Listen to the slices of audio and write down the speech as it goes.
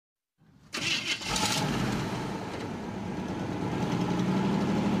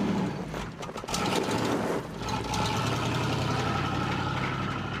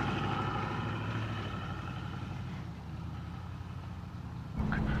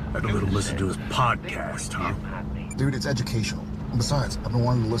Had a little listen to his podcast, huh? Dude, it's educational. And besides, I've been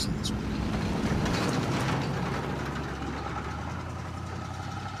wanting to listen to this one.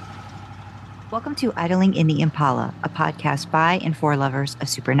 Welcome to Idling in the Impala, a podcast by and for lovers of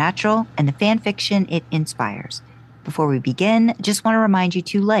supernatural and the fan fiction it inspires. Before we begin, just want to remind you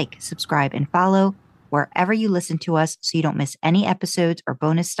to like, subscribe, and follow wherever you listen to us so you don't miss any episodes or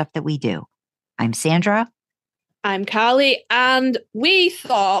bonus stuff that we do. I'm Sandra. I'm Karlee, and we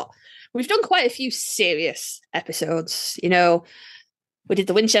thought we've done quite a few serious episodes. You know, we did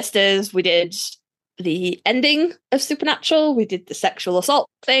the Winchesters, we did the ending of Supernatural, we did the sexual assault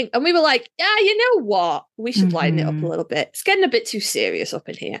thing, and we were like, yeah, you know what? We should lighten it up a little bit. It's getting a bit too serious up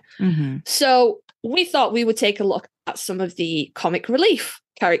in here. So we thought we would take a look at some of the comic relief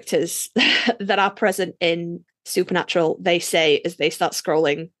characters that are present in Supernatural, they say, as they start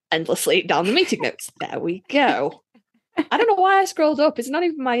scrolling endlessly down the meeting notes. There we go. I don't know why I scrolled up. It's not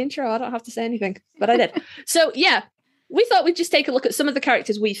even my intro. I don't have to say anything, but I did. So yeah, we thought we'd just take a look at some of the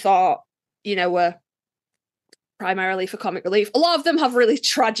characters we thought, you know, were primarily for comic relief. A lot of them have really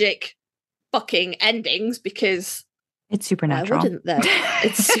tragic fucking endings because it's Supernatural. Why wouldn't there?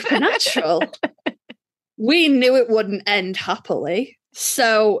 It's Supernatural. We knew it wouldn't end happily.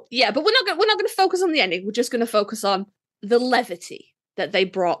 So yeah, but we're not going to focus on the ending. We're just going to focus on the levity that they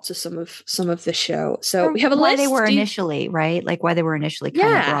brought to some of the show. So we have a why list. They were initially, right? Like why they were initially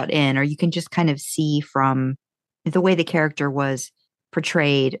kind of brought in, or you can just kind of see from the way the character was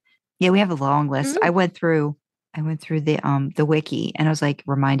portrayed. Yeah, we have a long list. I went through the wiki, and I was like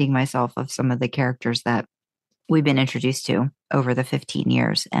reminding myself of some of the characters that we've been introduced to over the 15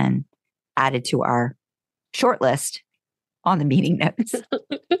 years and added to our short list on the meeting notes.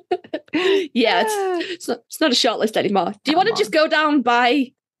 Yeah, it's not a short list anymore. Do you want to just go down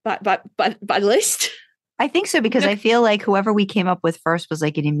by list? I think so, because I feel like whoever we came up with first was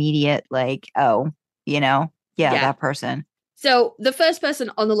like an immediate, like, oh, you know, that person. So the first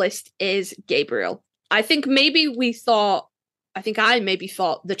person on the list is Gabriel. I think I maybe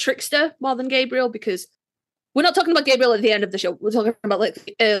thought the trickster more than Gabriel, because we're not talking about Gabriel at the end of the show. We're talking about like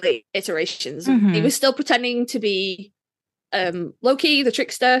the early iterations. He was still pretending to be Loki, the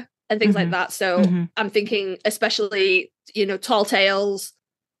trickster, and things like that. So I'm thinking, especially, you know, Tall Tales,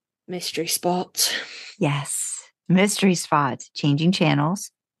 Mystery Spot. Yes, Mystery Spot, changing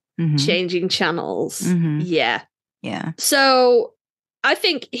channels. Changing channels. Yeah. So I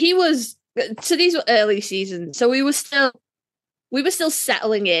think he was. So these were early seasons. So we were still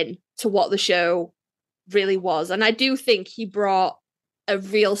settling in to what the show really was, and I do think he brought a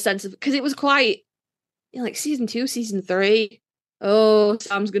real sense of, because it was quite, you know, like season 2, season 3. Oh,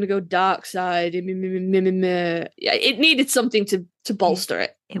 Sam's gonna go dark side. Yeah, it needed something to bolster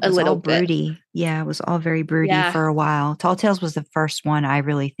it. It was a little broody. Yeah, it was all very broody for a while. Tall Tales was the first one I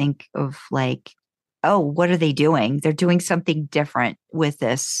really think of, like, oh, what are they doing? They're doing something different with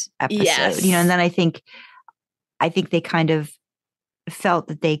this episode, you know. And then I think they kind of felt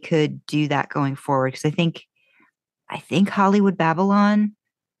that they could do that going forward, because I think Hollywood Babylon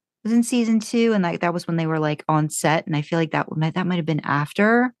was in season 2, and like that was when they were like on set, and I feel like that might have been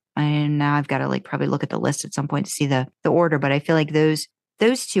after. And now I've got to like probably look at the list at some point to see the order, but I feel like those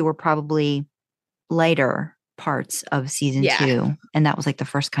two were probably lighter parts of season 2, and that was like the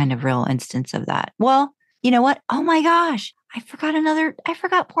first kind of real instance of that. Well, you know what? Oh my gosh, I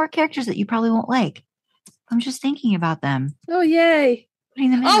forgot poor characters that you probably won't like. I'm just thinking about them. Oh yay! Putting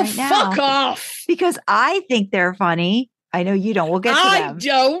them in right now. Fuck off! Because I think they're funny. I know you don't. We'll get to them. I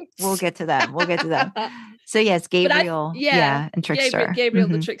don't. We'll get to them. So yes, Gabriel, and Trickster. Gabriel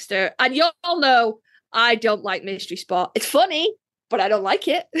the Trickster, and you all know I don't like Mystery Spot. It's funny, but I don't like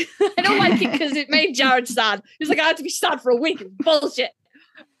it. I don't like it because it made Jared sad. He's like, I had to be sad for a week. It's bullshit.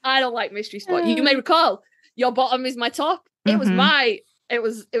 I don't like Mystery Spot. You may recall, your bottom is my top. It was my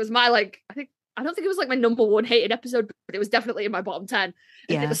like, I don't think it was like my number 1 hated episode, but it was definitely in my bottom 10.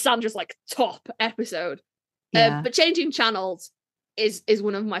 And it was Sandra's like top episode. But Changing Channels is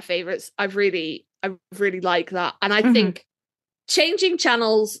one of my favorites. I really like that. And I think Changing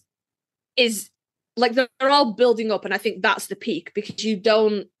Channels is like, they're all building up, and I think that's the peak, because you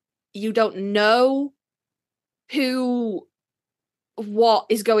don't know what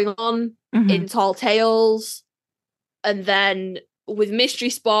is going on in Tall Tales. And then with Mystery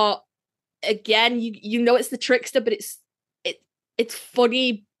Spot, again, you know it's the trickster, but it's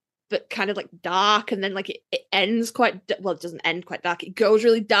funny, but kind of like dark, and then like it ends quite well. It doesn't end quite dark. It goes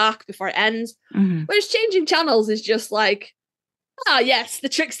really dark before it ends. Whereas Changing Channels is just like, yes, the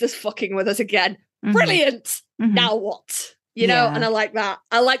trickster's fucking with us again. Brilliant. Now what? You know, and I like that.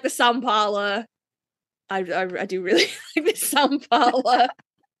 I like the sound parlor. I do really like the sound parlor.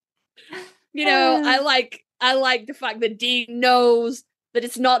 I like the fact that Dean knows that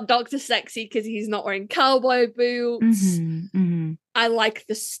it's not Dr. Sexy because he's not wearing cowboy boots. I like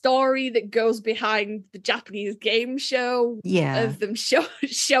the story that goes behind the Japanese game show of them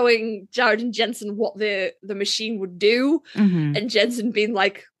showing Jared and Jensen what the machine would do, and Jensen being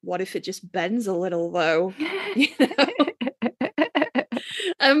like, "What if it just bends a little, though?"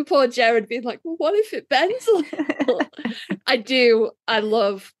 And poor Jared being like, "Well, what if it bends a little?" I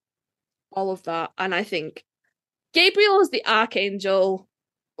love all of that, and I think Gabriel as the Archangel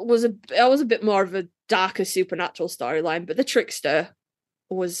was a bit more of a darker supernatural storyline, but the Trickster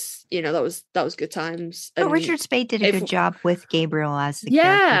was, that was good times. But Richard Speight did a good job with Gabriel as the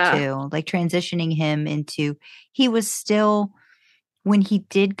character too, like transitioning him into, he was still, when he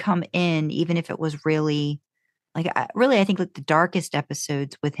did come in, even if it was really I think like the darkest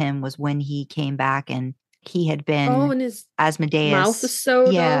episodes with him was when he came back and he had been and his Asmodeus. Mouth was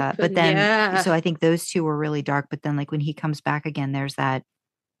sewed up, but then so I think those two were really dark. But then like when he comes back again, there's that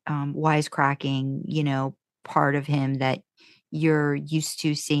wisecracking, part of him that you're used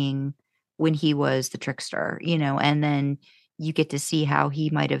to seeing when he was the trickster, and then you get to see how he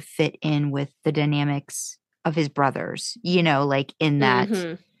might have fit in with the dynamics of his brothers, like in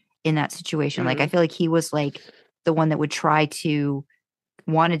that situation. Like I feel like he was like the one that would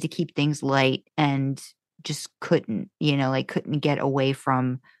wanted to keep things light and just couldn't get away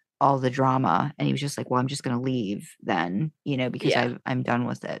from all the drama, and he was just like, well, I'm just going to leave then, because I'm done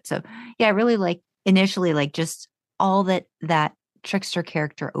with it. So yeah, I really like initially like just all that trickster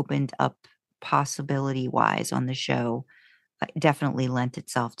character opened up possibility wise on the show definitely lent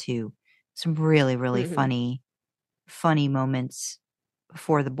itself to some really, really funny moments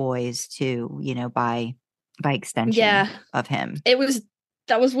for the boys too, by extension of him.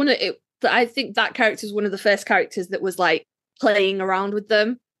 I think that character is one of the first characters that was like playing around with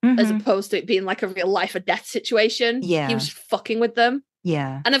them as opposed to it being like a real life or death situation. Yeah. He was fucking with them.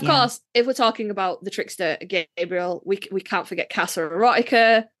 Yeah. And of course, if we're talking about the trickster Gabriel, we can't forget Casa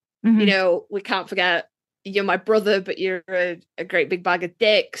Erotica. We can't forget you're my brother, but you're a great big bag of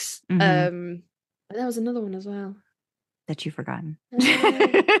dicks. And there was another one as well that you've forgotten.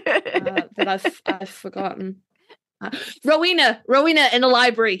 That I've forgotten. Rowena in the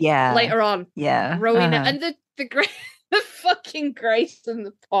library. Yeah. Later on. Yeah. Rowena and the fucking Grace in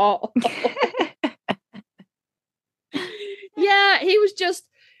the pot. Yeah, he was just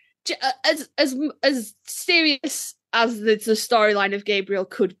as serious as the storyline of Gabriel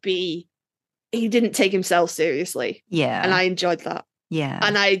could be. He didn't take himself seriously. Yeah. And I enjoyed that. Yeah.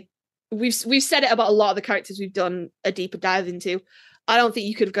 And we've said it about a lot of the characters we've done a deeper dive into. I don't think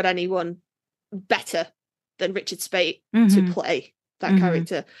you could have got anyone better than Richard Speight to play that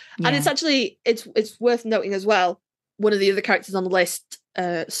character. Yeah. And it's actually it's worth noting as well, one of the other characters on the list,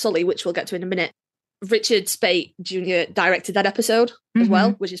 Sully, which we'll get to in a minute, Richard Speight Jr. directed that episode as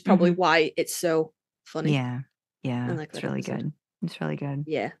well, which is probably why it's so funny. Yeah. It's really good. It's really good.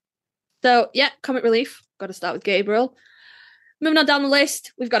 Yeah. So yeah, comic relief. Got to start with Gabriel. Moving on down the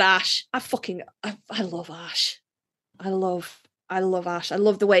list, we've got Ash. I love Ash. I love Ash. I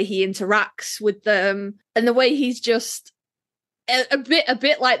love the way he interacts with them and the way he's just a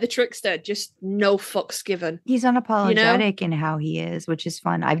bit like the trickster, just no fucks given. He's unapologetic in how he is, which is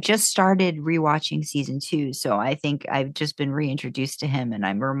fun. I've just started rewatching season 2, so I think I've just been reintroduced to him, and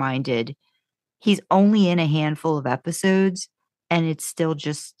I'm reminded he's only in a handful of episodes, and it's still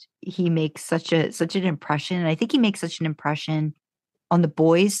just he makes such an impression, and I think he makes such an impression on the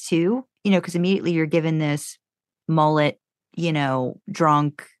boys too. Because immediately you're given this mullet,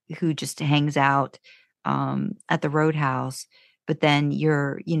 drunk who just hangs out at the Roadhouse. But then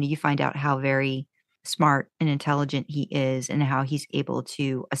you find out how very smart and intelligent he is and how he's able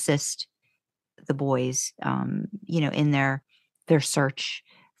to assist the boys, in their search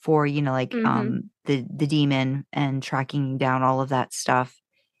for, the demon and tracking down all of that stuff.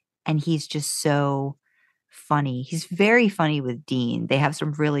 And he's just so funny. He's very funny with Dean. They have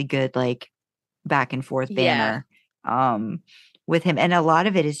some really good, like, back and forth banner with him. And a lot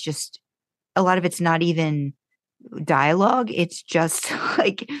of it's not even dialogue, it's just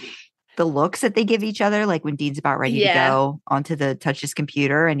like the looks that they give each other, like when Dean's about ready to go onto the touch his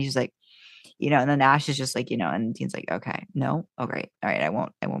computer and he's like, and then Ash is just like, and Dean's like, okay, no, oh great, all right, I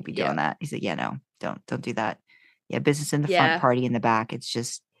won't be doing that. He's like, yeah, no, don't do that. Yeah, business in the front, party in the back. It's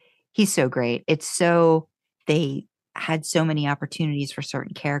just, he's so great. It's so, they had so many opportunities for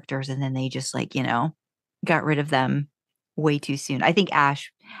certain characters and then they just like, got rid of them way too soon. I think Ash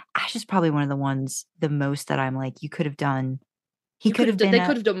is probably one of the ones the most that I'm like, you could have done He could have been they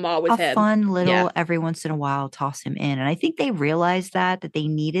could have done more with him. Fun little every once in a while toss him in. And I think they realized that they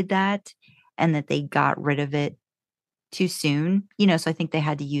needed that and that they got rid of it too soon. So I think they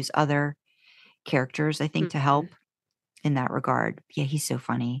had to use other characters, I think, to help in that regard. Yeah, he's so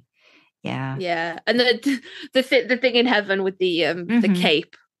funny. Yeah. Yeah. And the thing in heaven with the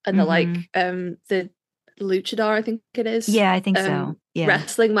cape and the luchador, I think it is. Yeah, I think so. Yeah.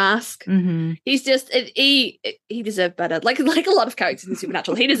 Wrestling mask. He's just he deserved better. Like a lot of characters in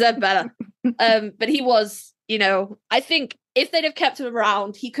Supernatural, he deserved better. But he was, I think if they'd have kept him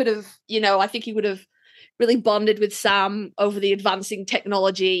around, he could have, I think he would have really bonded with Sam over the advancing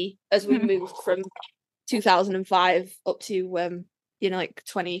technology as we moved from 2005 up to like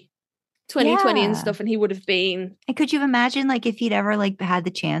 2020 and stuff, and he would have been. And could you imagine like if he'd ever like had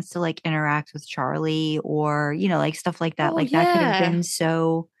the chance to like interact with Charlie or like stuff like that, that could have been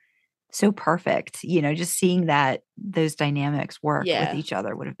so perfect. Just seeing that those dynamics work with each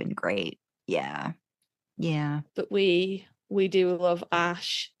other would have been great. Yeah. But we do love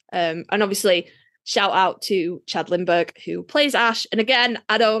Ash, and obviously shout out to Chad Lindbergh who plays Ash. And again,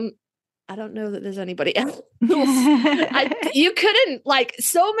 I don't know that there's anybody else. You couldn't, like,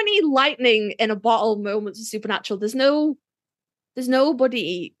 so many lightning in a bottle moments of Supernatural. There's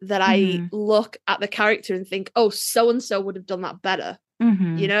nobody that I look at the character and think, oh, so and so would have done that better.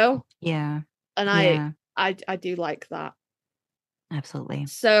 Yeah. And I do like that. Absolutely.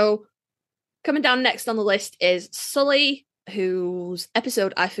 So coming down next on the list is Sully, whose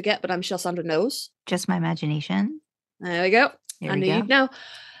episode I forget, but I'm sure Sandra knows. Just My Imagination. There we go. I knew you'd know.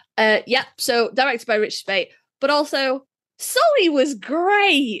 So directed by Rich Spate, but also Sully was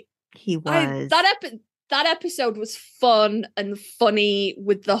great. He was. That episode was fun and funny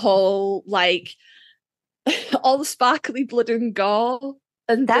with the whole like all the sparkly blood and gore.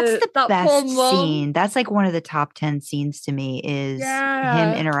 And that's the best scene. That's like one of the top 10 scenes to me is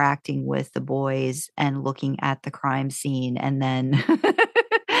him interacting with the boys and looking at the crime scene and then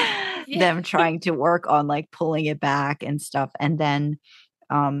them trying to work on like pulling it back and stuff. And then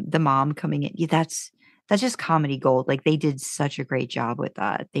the mom coming in. That's just comedy gold. Like they did such a great job with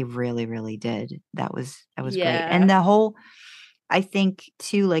that. They really, really did. That was great. And the whole, I think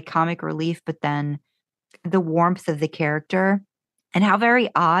too, like comic relief, but then the warmth of the character and how very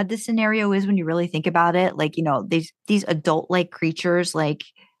odd the scenario is when you really think about it. Like, these adult-like creatures, like,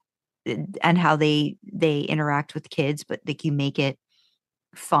 and how they interact with kids, but like you make it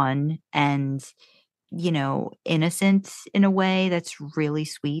fun and, innocent in a way that's really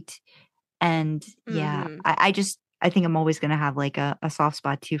sweet. And I think I'm always going to have like a soft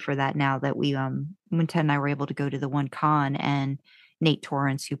spot too for that now that we, when Ted and I were able to go to the one con and Nate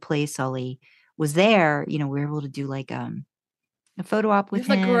Torrance, who plays Sully, was there, we were able to do like, a photo op with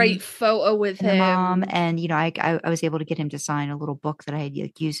him. A great photo with him. Mom. And, I was able to get him to sign a little book that I had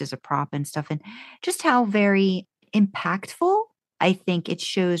used as a prop and stuff. And just how very impactful I think it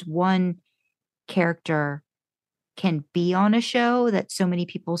shows one character can be on a show that so many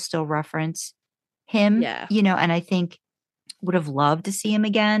people still reference him, and I think would have loved to see him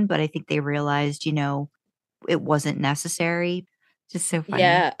again, but I think they realized, it wasn't necessary. Just so funny.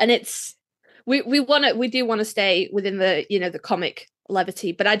 Yeah. And it's, we do want to stay within the, the comic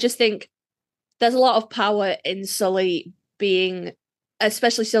levity, but I just think there's a lot of power in Sully being,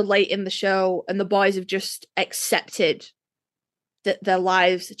 especially so late in the show, and the boys have just accepted that their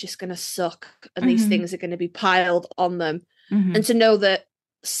lives are just going to suck and these things are going to be piled on them. And to know that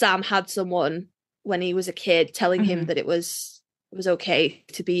Sam had someone when he was a kid telling him that it was okay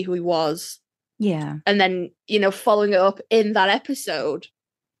to be who he was. Yeah. And then, following it up in that episode,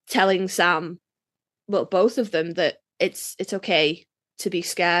 telling Sam, well, both of them, that it's okay to be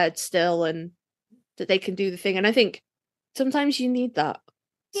scared still and that they can do the thing. And I think sometimes you need that.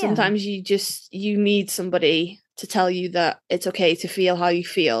 Yeah. Sometimes you need somebody to tell you that it's okay to feel how you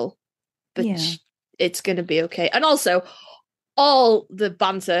feel, but it's going to be okay. And also all the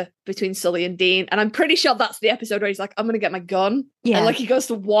banter between Sully and Dean. And I'm pretty sure that's the episode where he's like, I'm going to get my gun. Yeah. And like he goes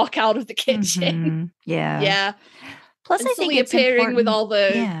to walk out of the kitchen. Yeah. Yeah. Plus, and I Sully think it's appearing important with all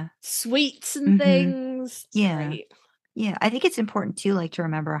the sweets and things. Yeah. Great. Yeah. I think it's important too, like to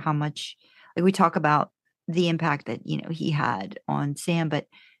remember how much, like we talk about the impact that, he had on Sam, but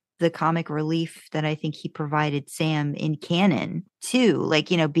the comic relief that I think he provided Sam in canon too, like,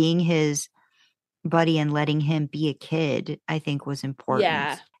 being his buddy and letting him be a kid, I think was important.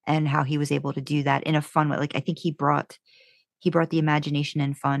 Yeah. And how he was able to do that in a fun way. Like, I think he brought the imagination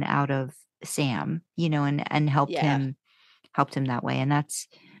and fun out of Sam, and helped him that way. And that's,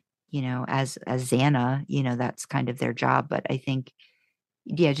 as Xana, that's kind of their job. But I think,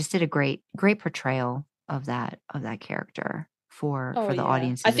 just did a great portrayal of that character for the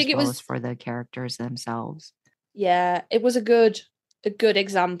audiences as well as for the characters themselves. Yeah, it was a good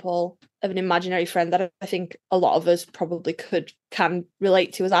example of an imaginary friend that I think a lot of us probably can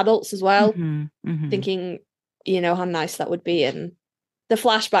relate to as adults as well. Thinking, how nice that would be. And the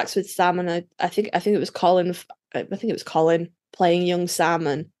flashbacks with Sam, and I think it was Colin. I think it was Colin playing young Sam,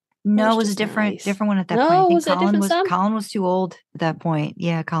 and no, it was a different one at that point. I think Colin was too old at that point.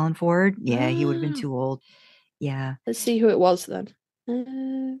 Yeah, Colin Ford. Yeah, he would have been too old. Yeah. Let's see who it was then.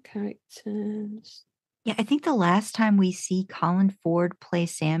 Characters. Yeah, I think the last time we see Colin Ford play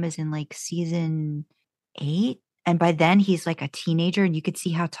Sam is in like season 8. And by then he's like a teenager and you could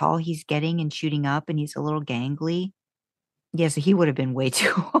see how tall he's getting and shooting up and he's a little gangly. Yeah, so he would have been way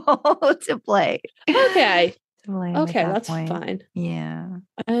too old to play. Okay. That's fine. Yeah.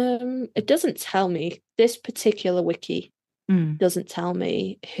 It doesn't tell me. This particular wiki doesn't tell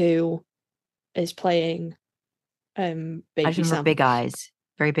me who is playing baby I just remember Sam. big eyes.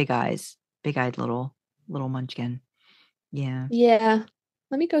 Very big eyes. Big-eyed little munchkin. Yeah. Yeah.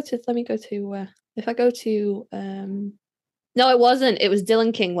 Let me go to if I go to no, it wasn't. It was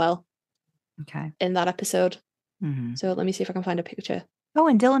Dylan Kingwell. Okay. In that episode. So let me see if I can find a picture. Oh,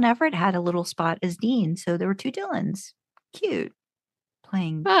 and Dylan Everett had a little spot as Dean, so there were 2 Dylans. Cute.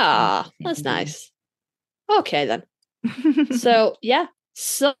 Playing. That's nice. Okay then. So yeah,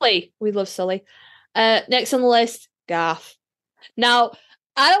 Sully. We love Sully. Next on the list, Garth. Now,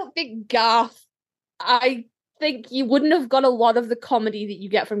 I don't think Garth. I think you wouldn't have got a lot of the comedy that you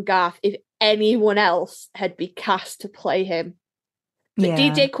get from Garth if anyone else had been cast to play him. But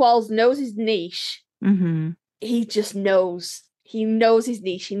DJ Qualls knows his niche. He just knows. He knows his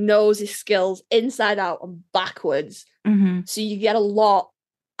niche. He knows his skills inside out and backwards. So you get a lot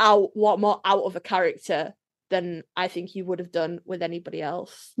more out of a character than I think you would have done with anybody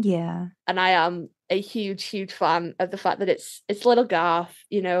else. Yeah. And I am a huge, huge fan of the fact that it's little Garth,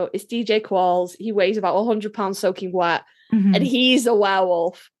 it's DJ Qualls. He weighs about 100 pounds soaking wet and he's a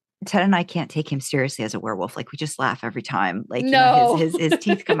werewolf. Ted and I can't take him seriously as a werewolf. Like we just laugh every time. Like his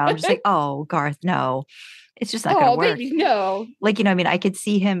teeth come out. I'm just like, oh, Garth, no. It's just not going to work. Baby, no. Like, I could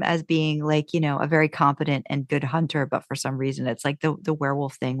see him as being like, a very competent and good hunter, but for some reason it's like the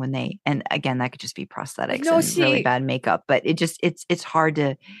werewolf thing when and again, that could just be prosthetics and really bad makeup, but it's hard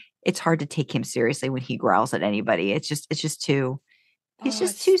to take him seriously when he growls at anybody. He's just too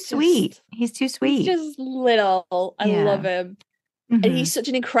sweet. He's too sweet. He's just little. I love him. And he's such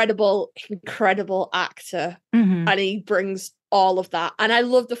an incredible actor. And he brings all of that. And I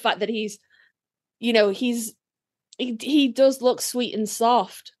love the fact that he does look sweet and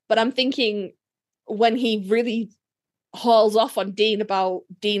soft, but I'm thinking when he really hauls off on Dean about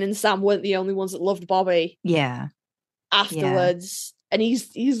Dean and Sam weren't the only ones that loved Bobby. Yeah. Afterwards. Yeah. And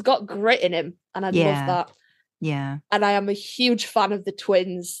he's got grit in him. And I love that. Yeah. And I am a huge fan of the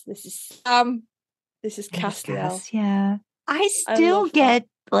twins. This is Sam. This is Castiel. Yeah. I still get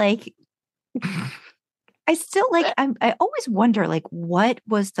like I always wonder, like, what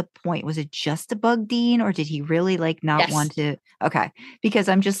was the point? Was it just to bug Dean, or did he really like not want to? Okay, because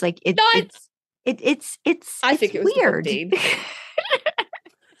I'm just like it's I think it was weird. Dean.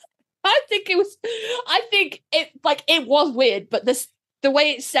 I think it was weird, but the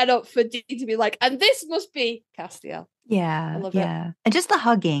way it's set up for Dean to be like, and this must be Castiel. Yeah, I love it. And just the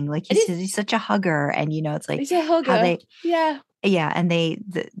hugging, like he's such a hugger, and it's like he's a hugger. And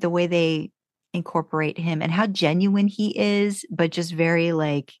the way they incorporate him and how genuine he is, but just very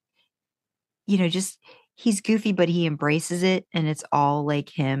like, just he's goofy, but he embraces it, and it's all like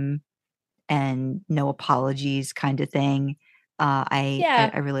him, and no apologies kind of thing.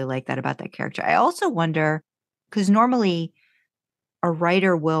 I really like that about that character. I also wonder, because normally a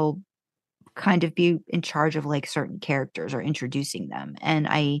writer will kind of be in charge of like certain characters or introducing them, and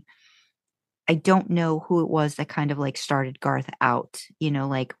I don't know who it was that kind of like started Garth out,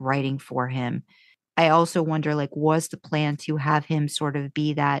 like writing for him. I also wonder, like, was the plan to have him sort of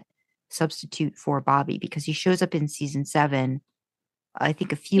be that substitute for Bobby, because he shows up in season 7, I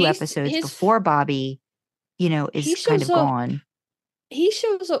think a few episodes before Bobby, is kind of gone. He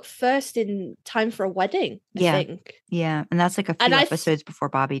shows up first in Time for a Wedding, I think. Yeah. And that's like a few episodes before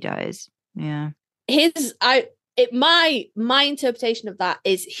Bobby dies. Yeah. My interpretation of that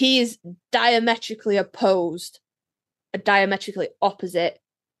is he is diametrically opposite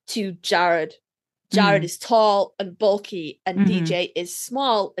to Jared. Jared is tall and bulky, and DJ is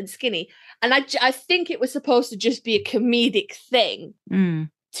small and skinny. And I think it was supposed to just be a comedic thing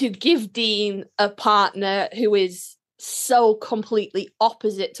to give Dean a partner who is so completely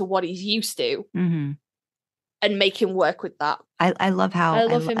opposite to what he's used to, and make him work with that. I love how I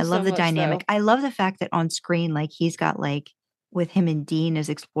love him the dynamic. Though. I love the fact that on screen, like he's got like with him and Dean is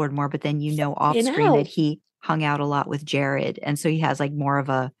explored more, but then off screen that he hung out a lot with Jared, and so he has like more of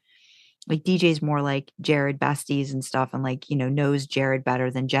a like DJ's more like Jared besties and stuff, and like knows Jared better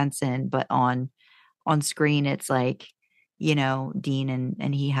than Jensen, but on screen it's like Dean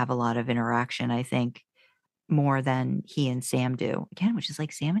and he have a lot of interaction, I think, more than he and Sam do again, which is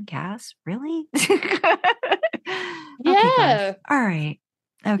like Sam and Cass, really. Yeah. All right,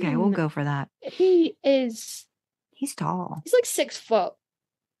 okay, we'll go for that. He's tall. He's like 6 foot.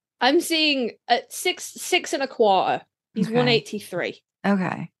 I'm seeing at 6'1". He's 183.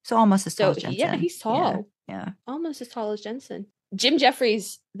 Okay, so almost as tall as Jensen. Yeah, he's tall. Yeah, almost as tall as Jensen. Jim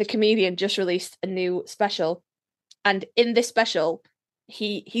Jeffries, the comedian, just released a new special, and in this special,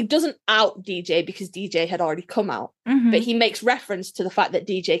 he doesn't out DJ because DJ had already come out, but he makes reference to the fact that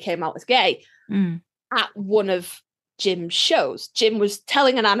DJ came out as gay at one of Jim's shows. Jim was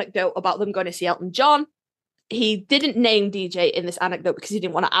telling an anecdote about them going to see Elton John. He didn't name DJ in this anecdote because he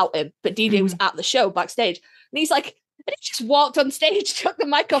didn't want to out him, but DJ was at the show backstage, and he's like, and he just walked on stage, took the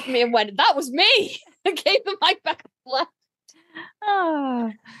mic off me, and went, "That was me," and gave the mic back and left.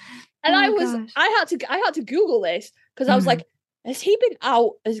 And I had to Google this because I was like, has he been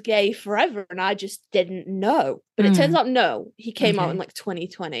out as gay forever? And I just didn't know. But it turns out no, he came out in like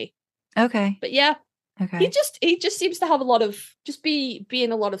 2020. Okay. But yeah. Okay. He just seems to have a lot of be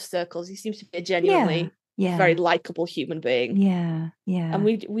in a lot of circles. He seems to be a genuinely very likable human being. Yeah. And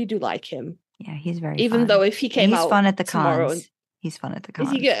we do like him. Yeah, he's very even fun. though if he came out fun at the tomorrow cons. He's fun at the cons.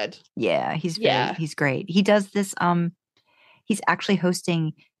 Is he good? Yeah, he's great. He does this he's actually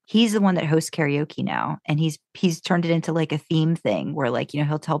hosting. He's the one that hosts karaoke now, and he's turned it into like a theme thing where like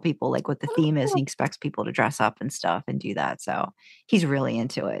he'll tell people like what the theme is, and he expects people to dress up and stuff and do that. So he's really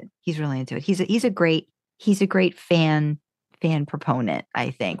into it. He's a great fan proponent, I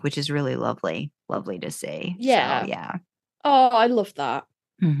think, which is really lovely to see. Yeah, so, yeah. Oh, I love that.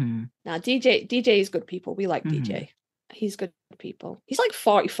 Mm-hmm. Now DJ is good people. We like DJ. He's good people. He's like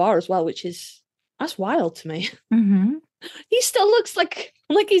 44 as well, that's wild to me. He still looks like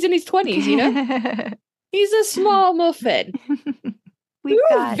he's in his 20s, He's a small muffin.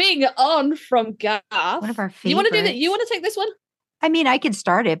 Moving on from Garth. One of our favorites. You want to do that? You want to take this one? I mean, I could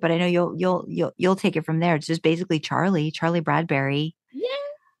start it, but I know you'll take it from there. It's just basically Charlie Bradbury. Yeah.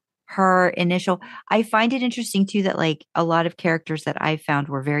 Her initial. I find it interesting too that like a lot of characters that I found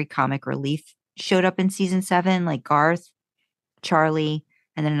were very comic relief showed up in season 7, like Garth, Charlie,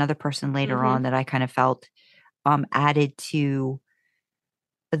 and then another person later on that I kind of felt added to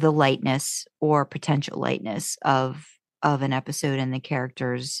the lightness or potential lightness of an episode, and the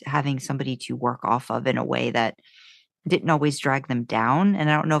characters having somebody to work off of in a way that didn't always drag them down. And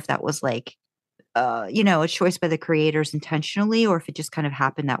I don't know if that was like a choice by the creators intentionally, or if it just kind of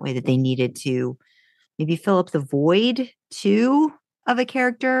happened that way, that they needed to maybe fill up the void too of a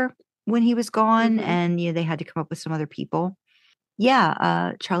character when he was gone, and they had to come up with some other people.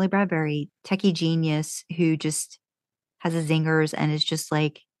 Charlie Bradbury, techie genius who just has a zingers and is just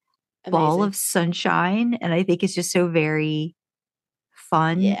like ball of sunshine, and I think it's just so very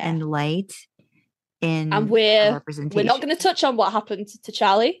fun and light. And we're not going to touch on what happened to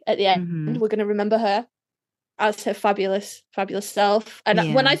Charlie at the end. We're going to remember her as her fabulous self.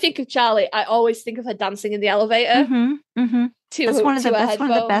 And when I think of Charlie, I always think of her dancing in the elevator. That's one of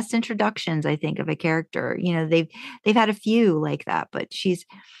the best introductions, I think, of a character. They've had a few like that, but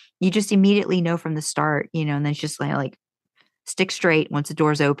you just immediately know from the start, and then she's just like stick straight once the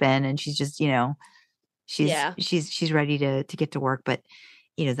door's open, and she's just, she's ready to get to work. But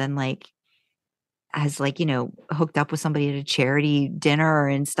then like has like hooked up with somebody at a charity dinner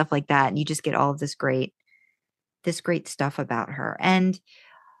and stuff like that, and you just get all of this great stuff about her. And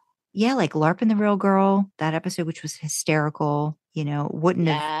like LARP and the Real Girl, that episode, which was hysterical, wouldn't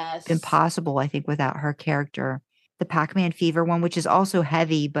have been possible, I think, without her character. The Pac-Man Fever one, which is also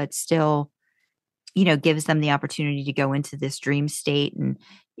heavy, but still, gives them the opportunity to go into this dream state, and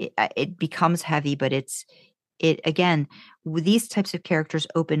it becomes heavy, but it again, these types of characters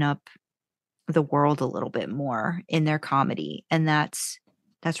open up the world a little bit more in their comedy, and that's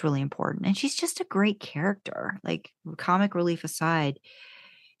really important. And she's just a great character, like comic relief aside.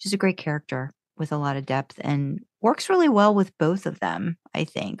 She's a great character with a lot of depth, and works really well with both of them, I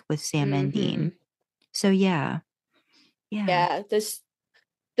think, with Sam and Dean. So yeah. There's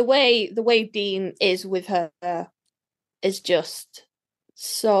the way Dean is with her is just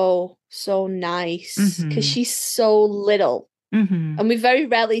so nice, because she's so little, and we very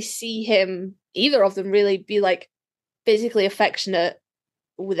rarely see either of them really be like physically affectionate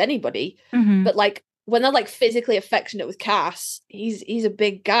with anybody. But like when they're like physically affectionate with Cass, he's a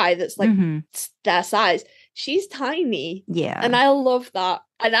big guy that's like their size. she's tiny. Yeah. And I love that.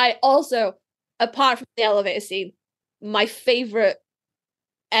 And I also, apart from the elevator scene, my favorite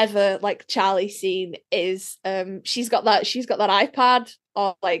ever like Charlie scene is she's got that iPad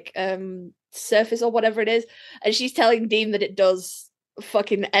or like Surface or whatever it is, and she's telling Dean that it does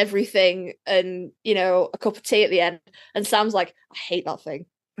fucking everything, and you know, a cup of tea at the end, and Sam's like, I hate that thing,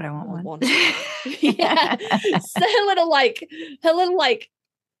 but I want one. Yeah. So her little like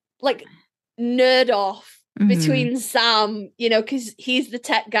nerd off between Sam, you know, because he's the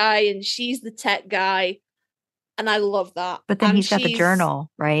tech guy and she's the tech guy. And I love that. But then he's got the journal,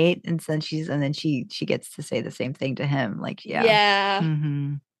 right? And then she gets to say the same thing to him. Like, yeah. Yeah.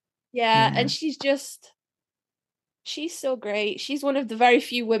 Mm-hmm. Yeah. And she's so great. She's one of the very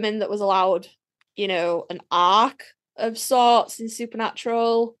few women that was allowed, you know, an arc of sorts in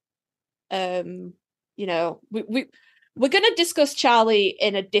Supernatural. You know, we're gonna discuss Charlie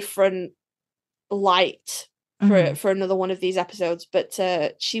in a different light for another one of these episodes, but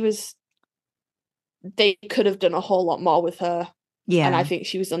they could have done a whole lot more with her. Yeah. And I think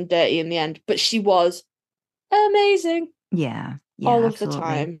she was done dirty in the end, but she was amazing. Yeah. All of the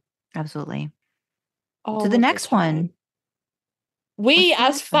time. Absolutely. So the next one. We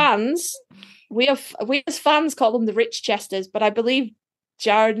as fans call them the Rich Chesters, but I believe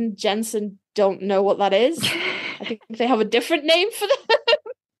Jared and Jensen don't know what that is. I think they have a different name for them.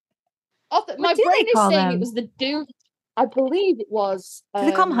 My brain is saying it was the dude. I believe it was. Do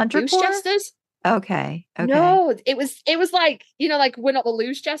they call them Hunter Chesters? Okay. No, it was like, you know, like we're not the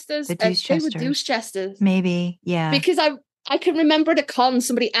Loose Chesters. The Deuce Chesters. They were Deuce Chesters. Maybe, yeah. Because I can remember at a con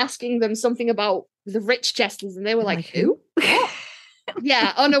somebody asking them something about the Rich Chesters, and they were like who? What?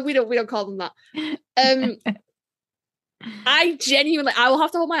 Yeah. Oh no, we don't call them that. I will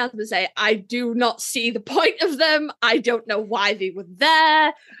have to hold my hands up and say I do not see the point of them. I don't know why they were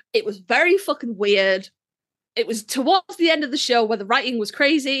there. It was very fucking weird. It was towards the end of the show where the writing was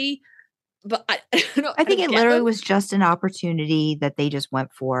crazy. But I think it literally was just an opportunity that they just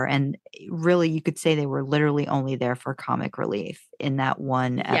went for. And really, you could say they were literally only there for comic relief in that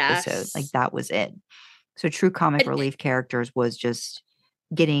one episode. Like that was it. So true comic relief characters was just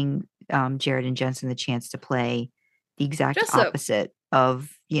getting Jared and Jensen the chance to play the exact opposite of,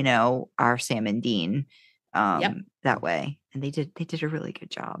 you know, our Sam and Dean that way. And they did a really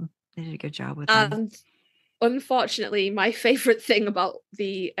good job. They did a good job with them. Unfortunately, my favorite thing about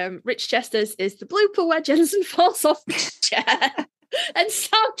the Rich Chesters is the blooper where Jensen falls off the chair and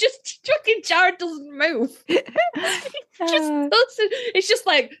Sam just fucking Jared doesn't move. It's just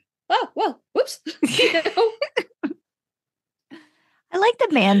like, oh well, whoops. You know? I like the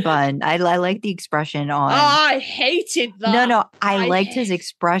man bun. I like the expression on. Oh, I hated that. No, I liked his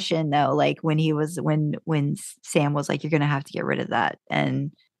expression though. Like when he was when Sam was like, "You're gonna have to get rid of that,"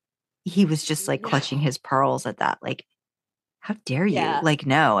 and he was just like clutching his pearls at that. Like, how dare you? Like,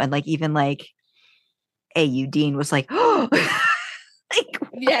 no. And like, even like A.U. Dean was like, oh, like,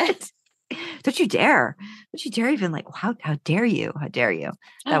 yes. Don't you dare. Don't you dare even like, how dare you? How dare you?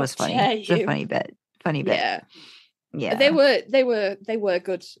 That was funny. It's a funny bit. Yeah. They were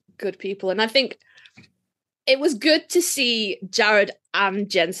good people. And I think it was good to see Jared and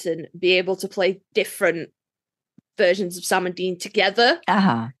Jensen be able to play different versions of Sam and Dean together,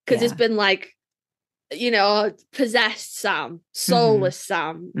 because it's been like, you know, possessed Sam, soulless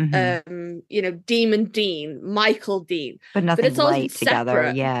Sam, you know, Demon Dean, Michael Dean, but nothing it's all light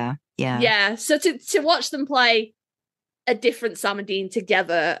together. Yeah. So to watch them play a different Sam and Dean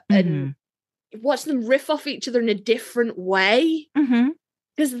together and watch them riff off each other in a different way,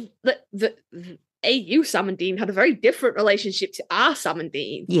 because the A.U. Sam and Dean had a very different relationship to our Sam and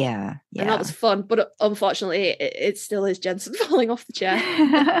Dean. Yeah. And that was fun. But unfortunately, it still is Jensen falling off the chair.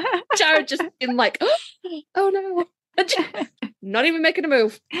 Jared just being like, oh no. Not even making a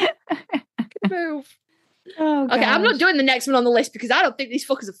move. Oh, okay, I'm not doing the next one on the list because I don't think these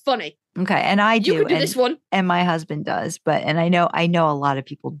fuckers are funny. Okay, and I do. You can do this one. And my husband does. And I know a lot of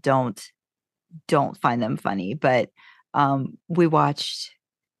people don't find them funny. But we watched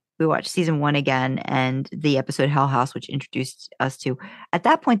season 1 again, and the episode Hell House, which introduced us to, at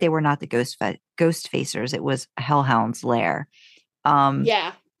that point, they were not the ghost facers. It was Hellhound's Lair.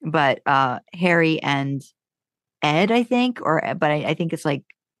 But Harry and Ed, I think, I think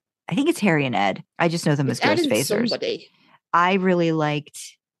it's Harry and Ed. I just know them as ghost facers. I really like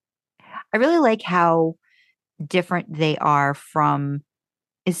how different they are from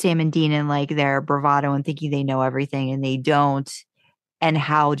Sam and Dean, and like their bravado and thinking they know everything and they don't. And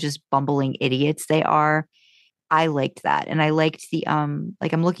how just bumbling idiots they are. I liked that. And I liked the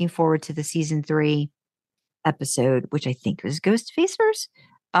like, I'm looking forward to the season 3 episode, which I think was Ghost Facers.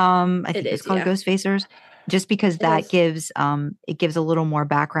 I think it's called Ghost Facers. just because that gives it gives a little more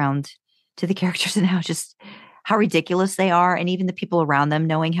background to the characters and how ridiculous they are, and even the people around them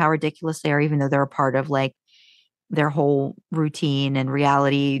knowing how ridiculous they are, even though they're a part of like their whole routine and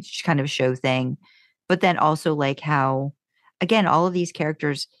reality kind of show thing. But then also like how, again, all of these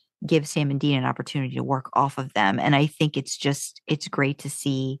characters give Sam and Dean an opportunity to work off of them. And I think it's great to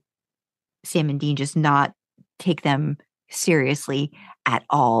see Sam and Dean just not take them seriously at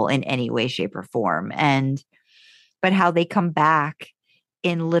all in any way, shape, or form. But how they come back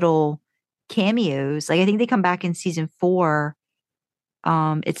in little cameos. Like I think they come back in season 4,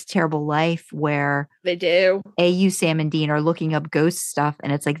 It's a Terrible Life, where they do. Sam and Dean are looking up ghost stuff,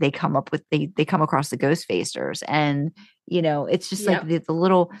 and it's like they come across the ghost facers, and it's just like the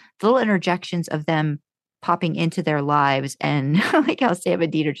little interjections of them popping into their lives, and like how Sam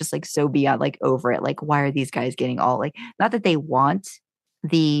and Dean are just like so beyond like over it. Like, why are these guys getting all like, not that they want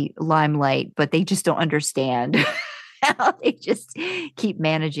the limelight, but they just don't understand how they just keep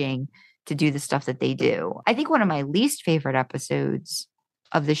managing to do the stuff that they do. I think one of my least favorite episodes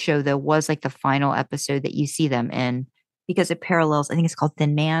of the show, though, was like the final episode that you see them in, because it parallels, I think it's called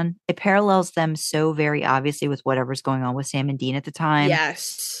Thin Man. It parallels them so very obviously with whatever's going on with Sam and Dean at the time.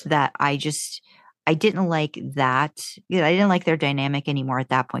 Yes. That I didn't like that. I didn't like their dynamic anymore at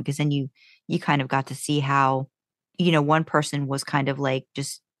that point, because then you kind of got to see how, one person was kind of like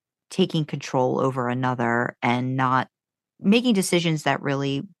just taking control over another and not making decisions that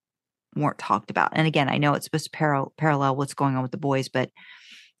really weren't talked about. And again, I know it's supposed to parallel what's going on with the boys, but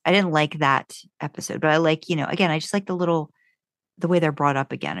I didn't like that episode. But I like, again, I just like the way they're brought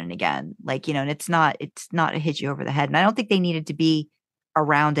up again and again, like, and it's not a hit you over the head. And I don't think they needed to be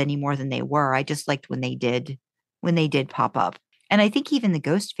around any more than they were. I just liked when they did pop up. And I think even the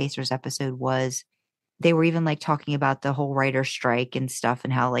Ghost Facers episode they were even like talking about the whole writer strike and stuff,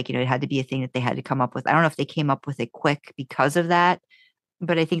 and how like, it had to be a thing that they had to come up with. I don't know if they came up with it quick because of that,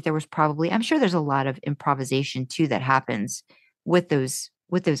 but I think there was I'm sure there's a lot of improvisation too that happens with those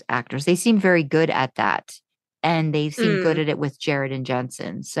actors. They seem very good at that, and they seem good at it with Jared and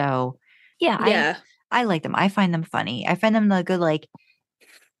Jensen. So yeah. I like them. I find them funny. I find them the good, like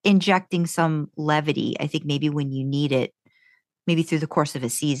injecting some levity, I think maybe when you need it, maybe through the course of a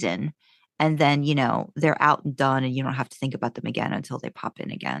season, and then, they're out and done, and you don't have to think about them again until they pop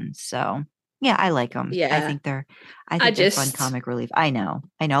in again. So yeah, I like them. Yeah. I think they're fun comic relief. I know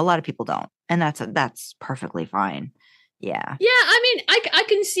a lot of people don't, and that's perfectly fine. Yeah. Yeah. I mean, I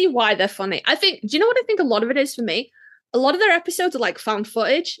can see why they're funny. I think, do you know what I think a lot of it is for me? A lot of their episodes are like found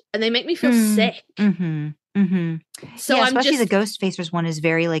footage, and they make me feel sick. Mm-hmm. Mm-hmm. So yeah, especially the Ghost Facers one is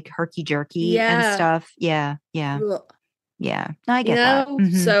very like herky jerky and stuff. Yeah. Yeah. Yeah. No, I get that.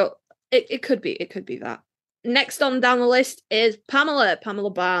 Mm-hmm. So it could be that. Next on down the list is Pamela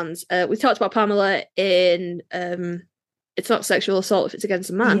Barnes. We talked about Pamela in It's Not Sexual Assault If It's Against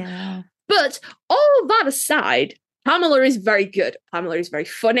a Man. Yeah. But all that aside, Pamela is very good. Pamela is very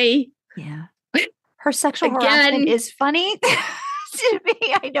funny. Yeah. Her sexual harassment is funny to me.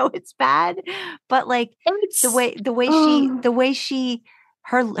 I know it's bad, but like the way she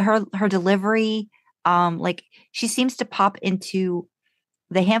her delivery, like she seems to pop into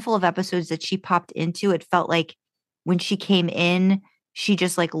the handful of episodes that she popped into. It felt like when she came in, she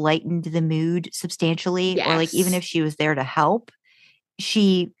just like lightened the mood substantially. Yes. Or like even if she was there to help,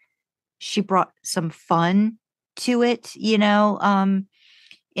 she brought some fun to it,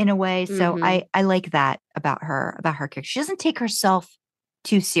 in a way. So I like that about her character. She doesn't take herself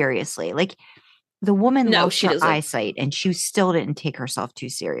too seriously. Like the woman lost her eyesight, and she still didn't take herself too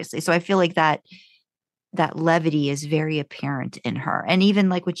seriously. So I feel like that levity is very apparent in her. And even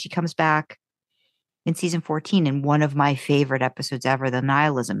like when she comes back in season 14, in one of my favorite episodes ever, the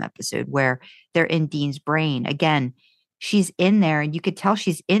nihilism episode, where they're in Dean's brain again, she's in there, and you could tell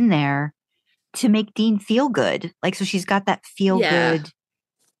she's in there to make Dean feel good. Like, so she's got that feel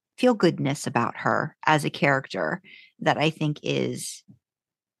goodness about her as a character that I think is,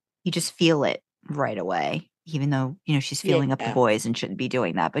 you just feel it right away, even though, she's feeling up the boys and shouldn't be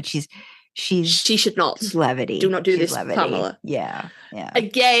doing that, but she should not. Levity. Do not do she's this, levity. Pamela. Yeah. Yeah.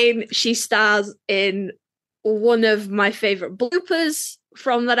 Again, she stars in one of my favorite bloopers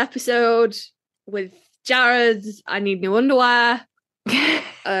from that episode with Jared. I need new underwear.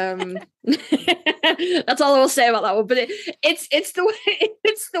 That's all I will say about that one. But it's the way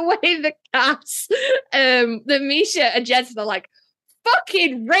the cast, the Misha and Jensen are like,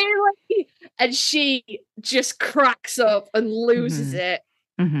 fucking really, and she just cracks up and loses it.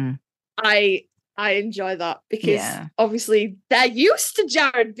 Mm-hmm. I enjoy that because obviously they're used to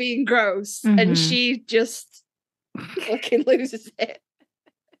Jared being gross, and she just fucking loses it.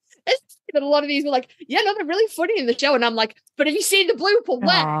 that a lot of these were like, yeah, no, they're really funny in the show. And I'm like, but have you seen the blooper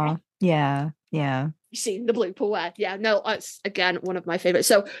where? Yeah. You've seen the blooper where? Yeah, no, it's, again, one of my favorites.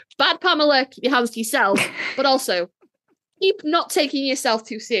 So, bad Pamela, keep your hands to yourself, but also keep not taking yourself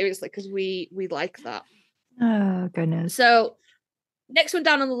too seriously, because we like that. Oh, goodness. So, next one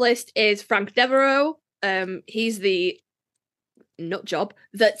down on the list is Frank Devereaux. He's the nut job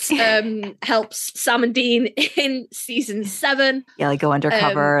that helps Sam and Dean in season 7. Yeah, like go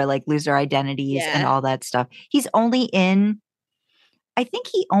undercover, like lose their identities and all that stuff. He's only in, I think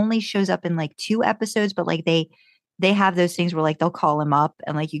he only shows up in like 2 episodes, but like they have those things where like they'll call him up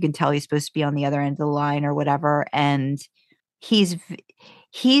and like you can tell he's supposed to be on the other end of the line or whatever. And he's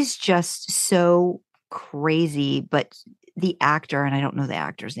just so crazy, but the actor, and I don't know the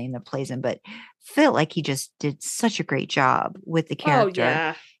actor's name that plays him, but felt like he just did such a great job with the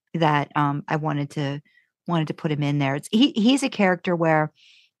character that I wanted to put him in there. He's a character where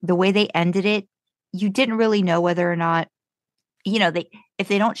the way they ended it, you didn't really know whether or not, if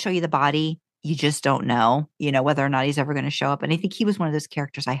they don't show you the body, you just don't know, whether or not he's ever going to show up. And I think he was one of those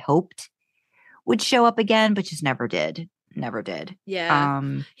characters I hoped would show up again, but just never did. Yeah.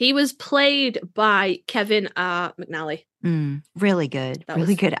 He was played by Kevin R. McNally. Really good.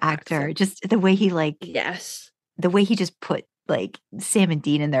 Really good actor. Just the way he the way he just put like Sam and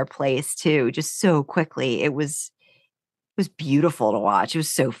Dean in their place too, just so quickly. It was beautiful to watch. It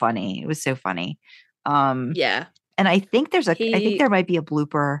was so funny. And I think I think there might be a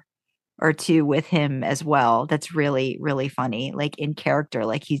blooper or 2 with him as well. That's really, really funny. Like in character,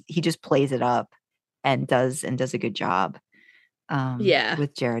 like he just plays it up and does a good job.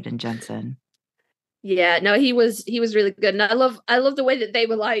 With Jared and Jensen. Yeah, no, he was really good. And I love the way that they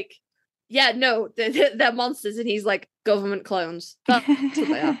were like, yeah, no, they're monsters, and he's like, government clones. That's what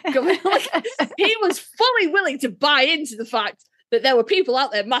they are. He was fully willing to buy into the fact that there were people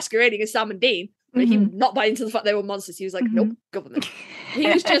out there masquerading as Sam and Dean, but he would not buy into the fact they were monsters. He was like, nope, government. He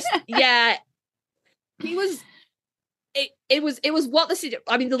was just, he was. It was what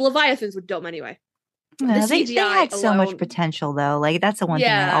the Leviathans were dumb anyway. No, they had so much potential though. Like that's the one thing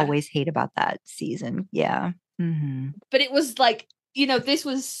I always hate about that season. Yeah. Mm-hmm. But it was like,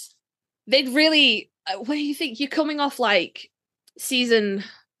 they'd really, what do you think? You're coming off like season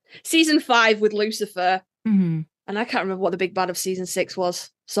 5 with Lucifer. Mm-hmm. And I can't remember what the big bad of season 6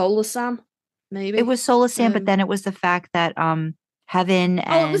 was. Soulless Sam, maybe? It was Soulless Sam, but then it was the fact that Heaven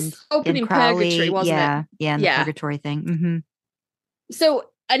and it was opening Crowley, Purgatory, wasn't it? Yeah, and the Purgatory thing. Mm-hmm.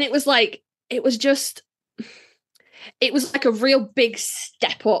 So, and it was like, it was like a real big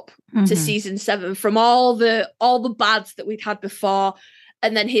step up to season 7 from all the bads that we'd had before.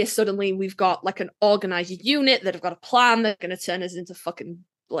 And then here suddenly we've got like an organized unit that have got a plan. They're going to turn us into fucking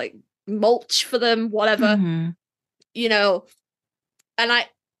like mulch for them, whatever, and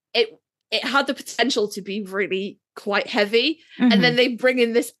it had the potential to be really quite heavy. And then they bring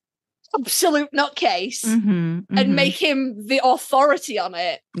in this absolute nutcase and make him the authority on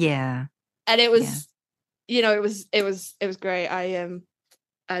it. Yeah. And it was, it was great. I'm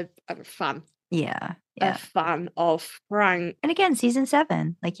a fan. Yeah. A fan of Frank. And again, season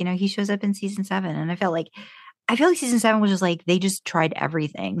 7, like, he shows up in season 7, and I feel like season 7 was just like, they just tried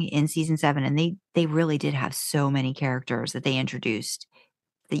everything in season 7, and they really did have so many characters that they introduced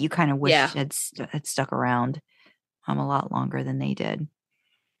that you kind of wish had stuck around a lot longer than they did.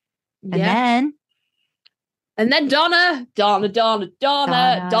 And then Donna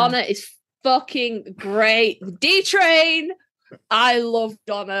is fucking great. The D-Train. I love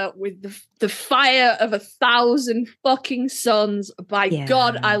Donna with the fire of 1,000 fucking suns. By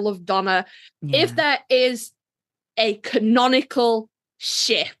God, I love Donna. Yeah. If there is a canonical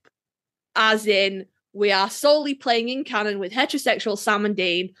ship, as in we are solely playing in canon with heterosexual Sam and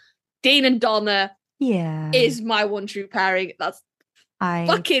Dean and Donna is my one true pairing. I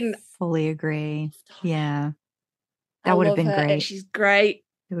fully agree. Yeah. That would have been great. And she's great.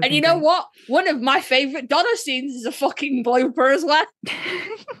 And you know what? One of my favorite Donna scenes is a fucking blooper as well.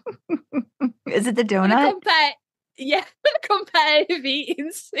 Is it the donut? The competitive eating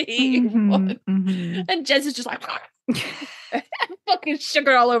scene. And Jez is just like fucking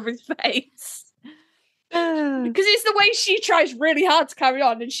sugar all over his face. Because it's the way she tries really hard to carry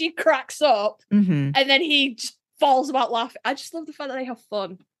on, and she cracks up, and then he just falls about laughing. I just love the fact that they have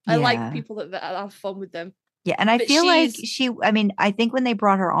fun. I like people that have fun with them. Yeah, and I feel like I think when they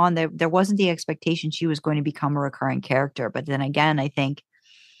brought her on, there wasn't the expectation she was going to become a recurring character. But then again, I think,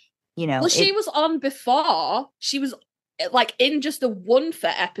 Well, she was on before. She was like in just the one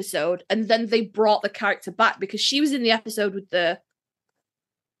Fit episode, and then they brought the character back because she was in the episode with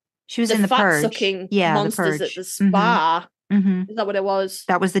she was in the Purge. Sucking monsters at the spa. Mm-hmm. Is that what it was?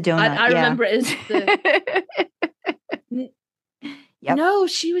 That was the donut. I remember it as the. Yep. No,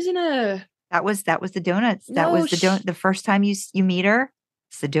 she was in a. That was the donuts. No, that was the donut. The first time you meet her,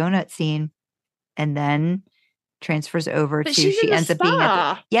 it's the donut scene, and then transfers over But to she ends up being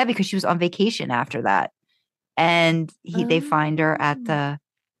at the because she was on vacation after that, and they find her at the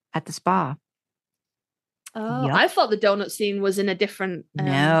spa. Oh, Yep. I thought the donut scene was in a different.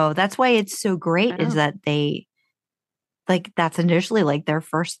 No, that's why it's so great. Is that they. Like that's initially like their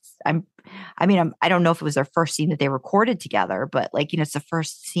first. I don't know if it was their first scene that they recorded together, but like it's the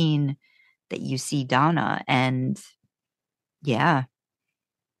first scene that you see Donna, and yeah.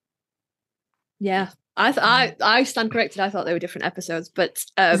 I stand corrected. I thought they were different episodes, but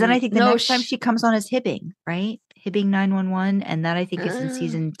then I think the next time she comes on is Hibbing, right? Hibbing 911, and that I think is in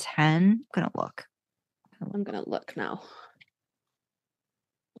season 10. I'm gonna look now.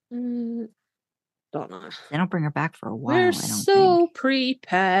 Don't know. They don't bring her back for a while. We're so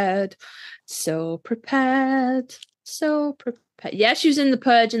prepared. Yeah, she was in The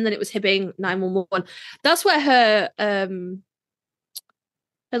Purge, and then it was Hibbing 911. That's where her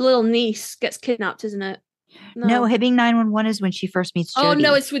little niece gets kidnapped, isn't it? No, Hibbing 911 is when she first meets Jodie. Oh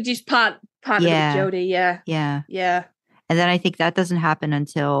no, it's with just partnered with Jodie. Yeah. And then I think that doesn't happen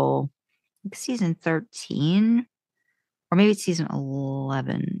until season 13, or maybe it's season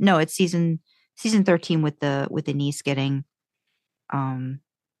 11. No, it's season 13 with the niece getting and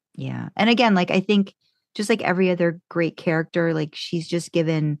again, like I think just like every other great character, like she's just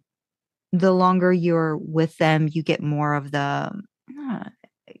given, the longer you're with them, you get more of the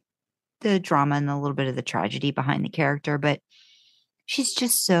drama and a little bit of the tragedy behind the character, but she's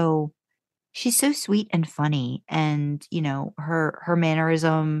so sweet and funny, and her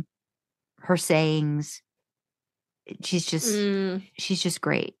mannerism, her sayings, she's just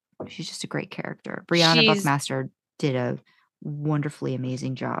great. She's just a great character. Brianna Buckmaster did a wonderfully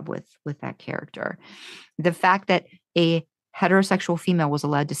amazing job with that character. The fact that a heterosexual female was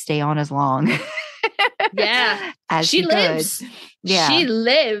allowed to stay on as long as she lives. She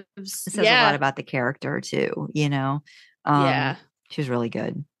lives. It says a lot about the character too, she was really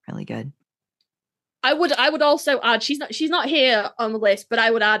good. I would also add, she's not here on the list, but I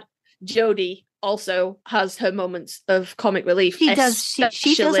would add Jodie also has her moments of comic relief. She does.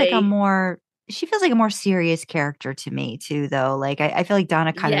 She feels like a more serious character to me too, though. Like I feel like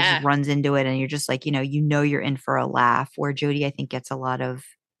Donna kind of just runs into it, and you're just like, you're in for a laugh. Where Jodie, I think, gets a lot of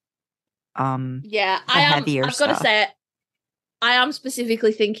heavier I've stuff. got to say, I am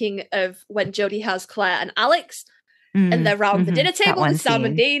specifically thinking of when Jodie has Claire and Alex, and they're around the dinner table with Sam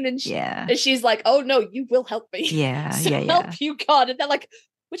and Dean, and she's like, "Oh no, you will help me. Help you, God." And they're like,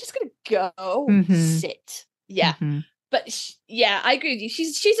 "We're just gonna go sit." But I agree with you.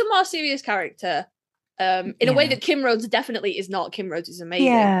 She's a more serious character, in a way that Kim Rhodes definitely is not. Kim Rhodes is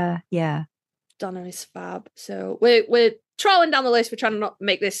amazing. Donna is fab. So we're trolling down the list. We're trying to not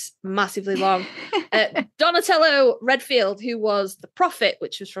make this massively long. Donatello Redfield, who was the Prophet,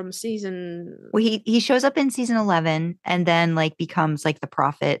 which was from season. Well, he shows up in season 11, and then like becomes like the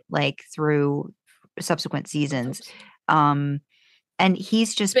Prophet like through subsequent seasons. And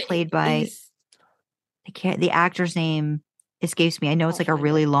he's just played by. The actor's name escapes me. I know it's like a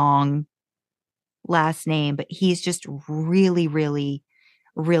really long last name, but he's just really, really,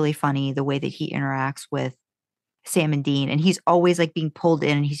 really funny the way that he interacts with Sam and Dean. And he's always like being pulled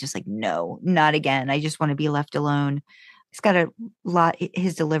in, and he's just like, no, not again. I just want to be left alone. He's got a lot.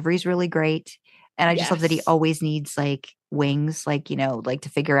 His delivery is really great. And I just love that he always needs like wings, like, like to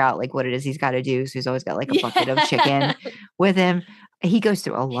figure out like what it is he's got to do. So he's always got like a bucket of chicken with him. He goes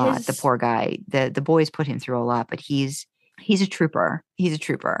through a lot. The poor guy. The boys put him through a lot, but he's a trooper. He's a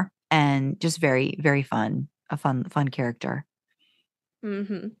trooper, and just very, very fun. A fun character.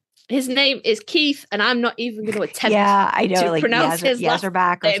 Mm-hmm. His name is Keith, and I'm not even going to attempt. I know, to like pronounce his last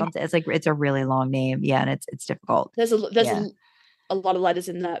Yazerback or name. something. It's like it's a really long name. Yeah, and it's difficult. There's a lot of letters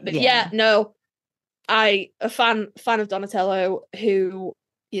in there, but I a fan of Donatello, who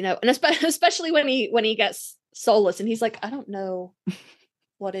and especially when he gets soulless, and he's like, I don't know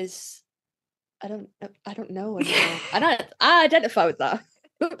what is, I don't know anymore. I identify with that.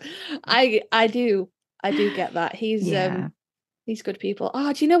 I do get that. He's good people.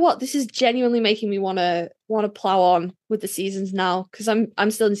 Do you know what? This is genuinely making me want to plow on with the seasons now, because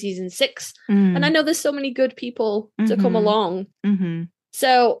I'm still in season 6, and I know there's so many good people to come along.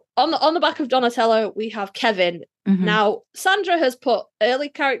 So on the back of Donatello, we have Kevin. Now, Sandra has put early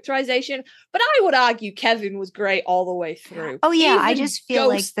characterization, but I would argue Kevin was great all the way through. Oh yeah, I just feel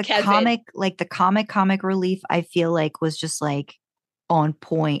like the Kevin. comic relief, I feel like was just like on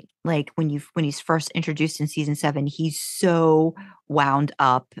point like when he's first introduced in season 7, he's so wound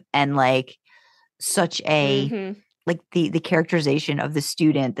up and like such a like the characterization of the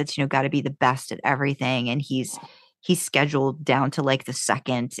student that's, you know, got to be the best at everything, and he's scheduled down to like the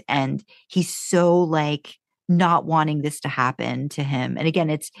second, and he's so like not wanting this to happen to him. And again,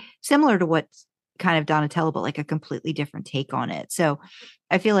 it's similar to what kind of Donatello, but like a completely different take on it. So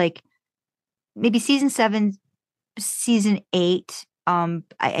I feel like maybe season 7, season 8,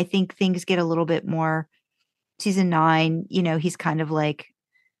 I think things get a little bit more. Season 9, you know, he's kind of like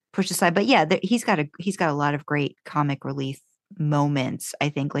pushed aside, but yeah, he's got a lot of great comic relief moments. I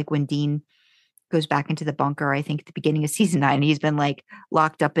think like when Dean goes back into the bunker, I think at the beginning of season 9, he's been like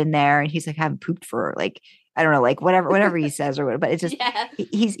locked up in there, and he's like haven't pooped for like, I don't know, like whatever he says or whatever, but it's just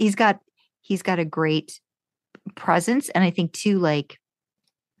he's got a great presence. And I think too, like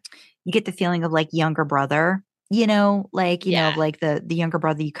you get the feeling of like younger brother, you know, like, you know, like the younger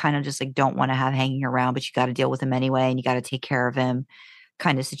brother you kind of just like don't want to have hanging around, but you got to deal with him anyway, and you got to take care of him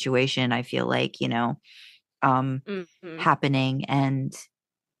kind of situation. I feel like, you know, happening. And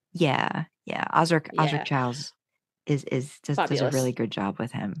Osric Childs does a really good job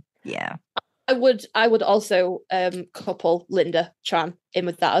with him. Yeah. I would also couple Linda Tran in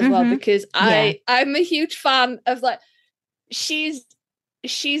with that as well, because I'm a huge fan of like she's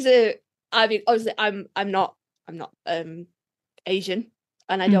a, I mean, obviously I'm not Asian,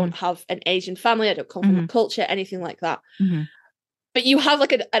 and I don't have an Asian family. I don't come from a culture, anything like that. But you have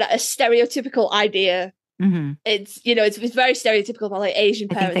like a stereotypical idea. It's, you know, it's very stereotypical about like Asian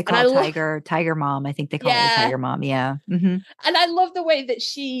parents. I think they call it Tiger Mom. I think they call it Tiger Mom. Yeah. And I love the way that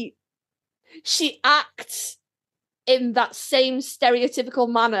she acts in that same stereotypical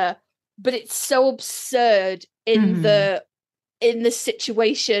manner, but it's so absurd in the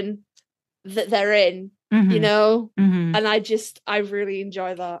situation that they're in, you know? And I really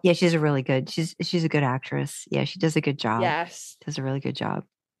enjoy that. Yeah, she's a good actress. Yeah, she does a good job. Yes. Does a really good job.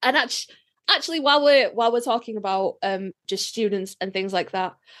 And actually while we're talking about just students and things like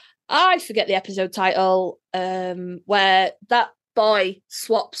that, I forget the episode title, where that boy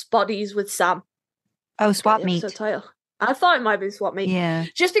swaps bodies with Sam. Oh, Swap Meet. Title. I thought it might be Swap Meet. Yeah.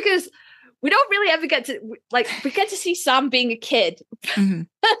 Just because we don't really ever get to, like, we get to see Sam being a kid.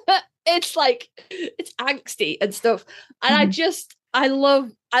 It's like, it's angsty and stuff. And I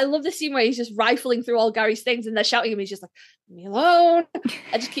love the scene where he's just rifling through all Gary's things and they're shouting at him. He's just like, leave me alone.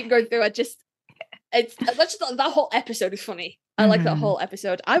 I just keep going through. That whole episode is funny. I like that whole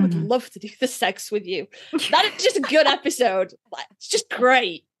episode. I would love to do the sex with you. That is just a good episode. It's just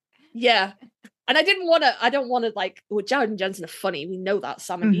great. Yeah. And I don't want to like, well, Jared and Jensen are funny. We know that.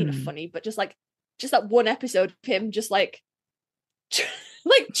 Sam and Dean are funny, but just that one episode of him just like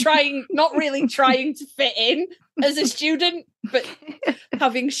not really trying to fit in as a student, but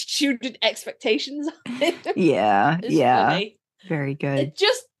having student expectations on him. Yeah. Funny. Very good.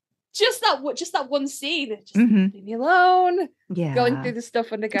 Just that one scene. Just leave me alone. Yeah. Going through the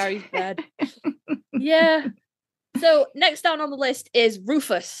stuff under Gary's bed. Yeah. So next down on the list is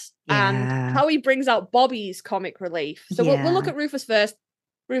Rufus and how he brings out Bobby's comic relief. So we'll look at Rufus first.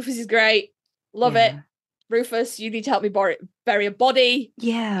 Rufus is great. Love it. Rufus, you need to help me bury a body.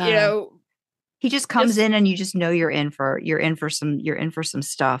 Yeah. You know, he just comes in and you just know you're in for some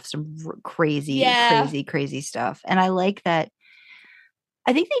stuff, some crazy stuff. And I like that.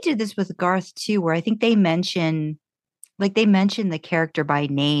 I think they did this with Garth too, where I think they mention the character by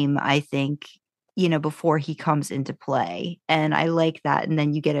name, I think, you know, before he comes into play. And I like that. And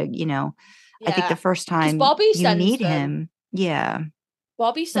then you get I think the first time you meet him. Yeah.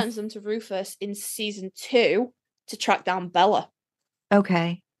 Bobby sends them to Rufus in season 2 to track down Bella.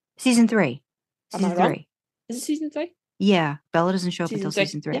 Okay. Season 3. Season 3. Is it season 3? Yeah. Bella doesn't show up until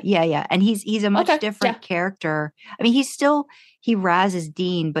season 3. Yeah. And he's a much different character. I mean, he razzes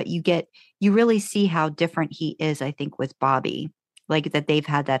Dean, but you really see how different he is, I think, with Bobby. Like that they've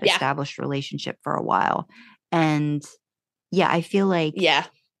had that established relationship for a while. And I feel like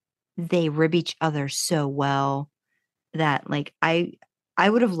they rib each other so well that like I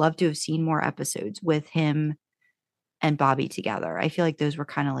would have loved to have seen more episodes with him and Bobby together. I feel like those were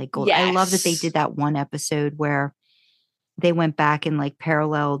kind of like gold. I love that they did that one episode where they went back and like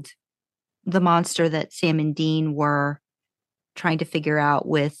paralleled the monster that Sam and Dean were trying to figure out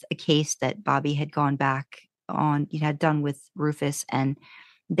with a case that Bobby had gone back on, had done with Rufus, and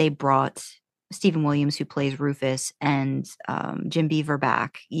they brought Stephen Williams, who plays Rufus, and Jim Beaver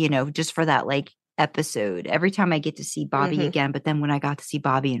back, you know, just for that like episode. Every time I get to see Bobby again, but then when I got to see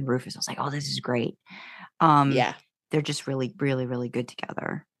Bobby and Rufus, I was like, oh, this is great. They're just really, really, really good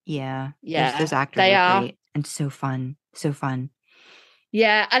together. Yeah. Those actors are great and so fun.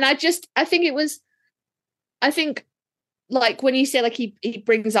 Yeah. And I think like when you say like he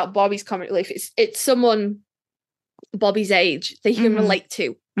brings out Bobby's comic relief, it's someone Bobby's age that you can relate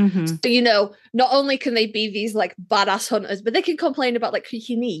to. So, you know, not only can they be these like badass hunters, but they can complain about like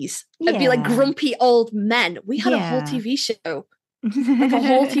creaky knees and be like grumpy old men. We had a whole TV show, like a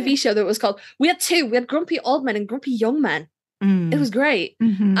whole TV show that was called, we had grumpy old men and grumpy young men. It was great.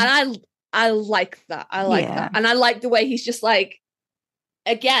 And I like that. I like that. And I like the way he's just like,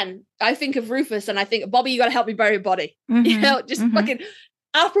 again, I think of Rufus and I think, Bobby, you got to help me bury your body. You know, just fucking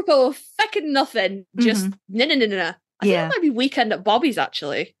apropos of fucking nothing. Just no. I think that might be Weekend at Bobby's,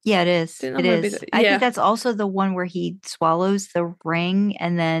 actually. Yeah, it is. It is. I think that's also the one where he swallows the ring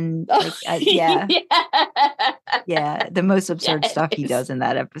and then, like, the most absurd stuff he does in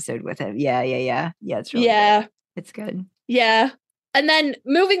that episode with him. Yeah. It's really good. It's good. Yeah. And then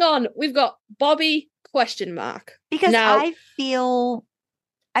moving on, we've got Bobby ? Because now, I feel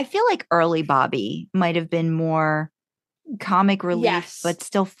like early Bobby might have been more comic relief, but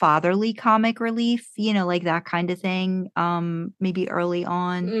still fatherly comic relief, you know, like that kind of thing. Maybe early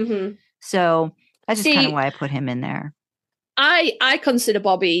on. So that's just kind of why I put him in there. I consider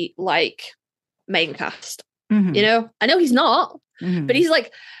Bobby like main cast. You know, I know he's not, but he's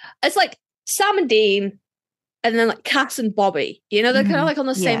like, it's like Sam and Dean, and then like Cass and Bobby. You know, they're kind of like on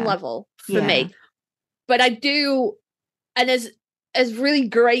the same level for me. But I do, and as really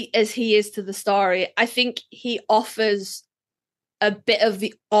great as he is to the story, I think he offers a bit of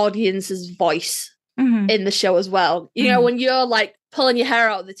the audience's voice in the show as well. You know, when you're like pulling your hair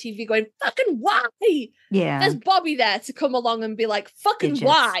out of the TV going, fucking why? Yeah. There's Bobby there to come along and be like, fucking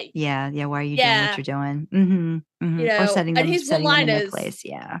why? Yeah. Why are you doing what you're doing? You know, or setting them in their place.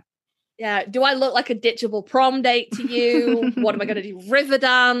 Yeah. Do I look like a ditchable prom date to you? What am I going to do? River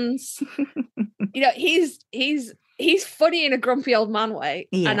dance? You know, he's funny in a grumpy old man way.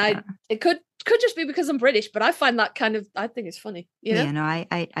 Yeah. And it could just be because I'm British, but I find that I think it's funny. You know? Yeah, no, I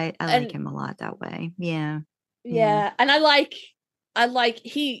like him a lot that way. Yeah. And I like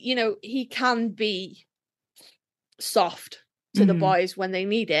he, you know, he can be soft to the boys when they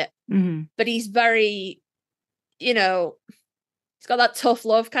need it, but he's very, you know, he's got that tough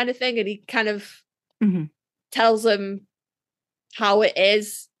love kind of thing, and he kind of tells them how it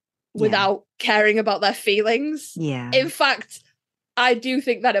is without caring about their feelings. Yeah. In fact, I do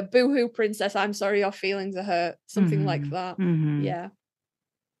think that a boohoo princess, I'm sorry your feelings are hurt, something like that. Yeah.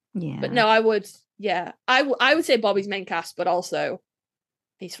 But no, I would say Bobby's main cast, but also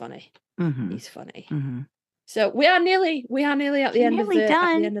he's funny. He's funny. So we are nearly at the end of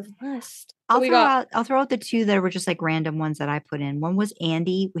the list. I'll throw out the two that were just like random ones that I put in. One was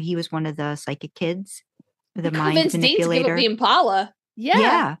Andy. He was one of the psychic kids, the mind manipulator. Dean to give up the Impala.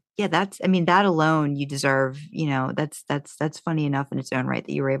 Yeah. That alone you deserve, you know, that's funny enough in its own right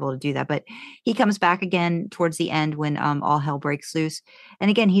that you were able to do that. But he comes back again towards the end when all hell breaks loose.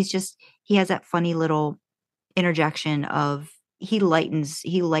 And again, he has that funny little interjection of he lightens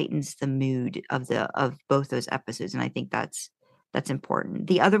the mood of both those episodes. And I think that's important.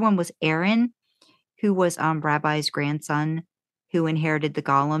 The other one was Aaron, who was Rabbi's grandson, who inherited the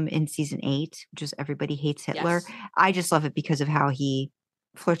golem in season 8, which is Everybody Hates Hitler. Yes. I just love it because of how he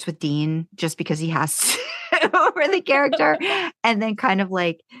flirts with Dean, just because he has to over the character. And then kind of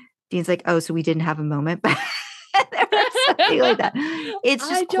like, Dean's like, oh, so we didn't have a moment. Something like that. It's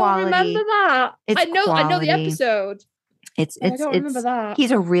just quality. I don't remember that. I know the episode. I don't remember that.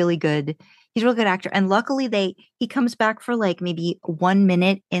 He's a really good actor. And luckily he comes back for like maybe 1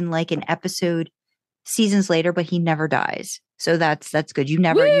 minute in like an episode seasons later, but he never dies. So that's good. You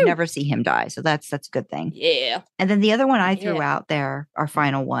never see him die. So that's a good thing. Yeah. And then the other one I threw out there, our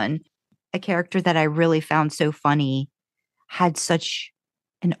final one, a character that I really found so funny, had such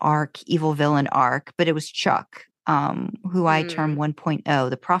an arc, evil villain arc, but it was Chuck, who I term 1.0,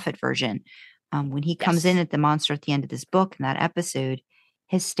 the prophet version. When he comes in at the monster at the end of this book in that episode,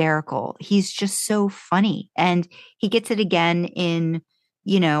 hysterical. He's just so funny. And he gets it again in,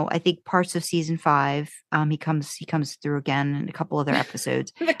 you know, I think parts of season 5. He comes through again in a couple other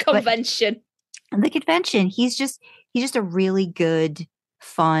episodes. The convention. He's just a really good,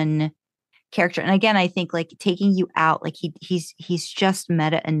 fun character. And again, I think like taking you out, like he's just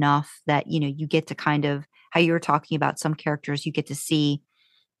meta enough that, you know, you get to kind of, how you were talking about some characters, you get to see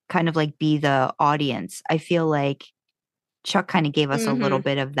kind of like be the audience. I feel like Chuck kind of gave us a little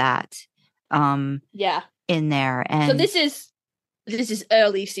bit of that in there. And so this is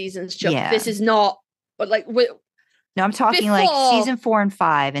early seasons, Chuck. Yeah. This is not, but like, no, I'm talking like season 4 and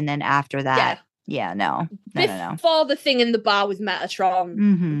 5, and then after that, no. Before the thing in the bar with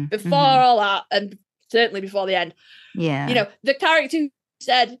Metatron, before all that, and certainly before the end, you know, the character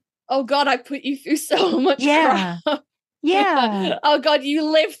said, "Oh God, I put you through so much crap." Yeah. Oh God, you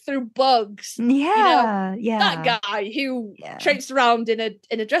lived through bugs. Yeah. That guy who traipsed around in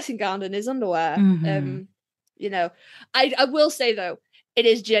a dressing gown and his underwear. I will say though, it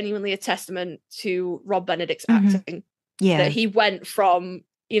is genuinely a testament to Rob Benedict's acting. Yeah. That he went from,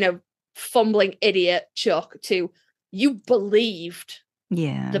 fumbling idiot Chuck to you believed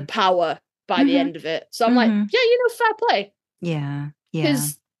the power by the end of it. So I'm like, fair play. Yeah.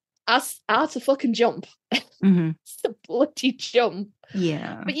 Because that's a fucking jump. It's a bloody jump.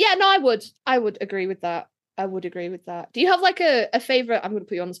 Yeah. But yeah, no, I would agree with that. I would agree with that. Do you have like a favorite? I'm going to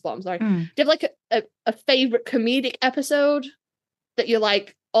put you on the spot. I'm sorry. Do you have like a favorite comedic episode that you're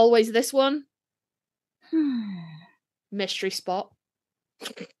like always this one? Mystery Spot.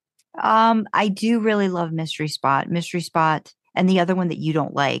 I do really love Mystery Spot, and the other one that you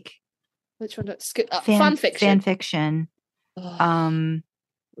don't like. Which one? Fan fiction. Fan fiction. Oh.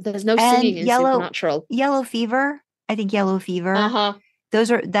 There's no singing in Supernatural. Yellow Fever. I think Yellow Fever.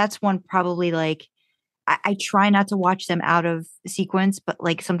 That's one probably like I try not to watch them out of sequence, but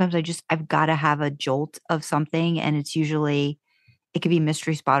like sometimes I've got to have a jolt of something, and it's usually it could be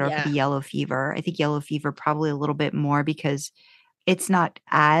Mystery Spot or it could be Yellow Fever. I think Yellow Fever probably a little bit more because it's not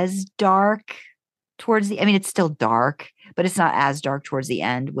as dark towards the. I mean, it's still dark, but it's not as dark towards the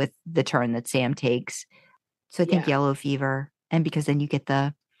end with the turn that Sam takes. So I think Yellow Fever, and because then you get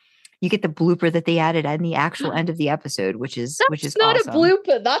the blooper that they added in the actual end of the episode, which is not awesome. A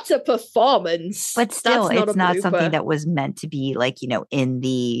blooper. That's a performance. But still, it's not something that was meant to be like in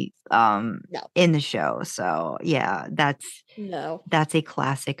the in the show. So yeah, that's a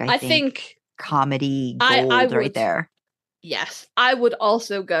classic. I think comedy gold right there. Yes, I would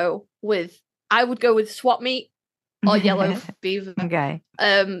also go with Swap Meet or Yellow Fever. Okay.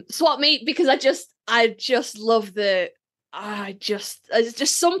 Swap Meet because I just love there's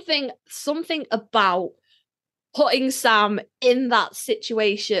just something about putting Sam in that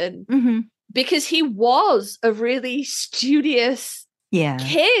situation because he was a really studious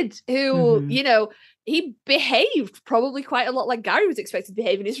kid who, he behaved probably quite a lot like Gary was expected to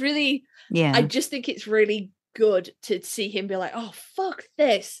behave. And it's really, I just think it's really good to see him be like, oh, fuck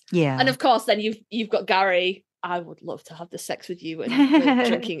this. Yeah. And of course, then you've got Gary. I would love to have the sex with you and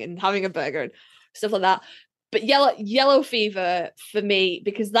drinking and having a burger and stuff like that. But Yellow Fever for me,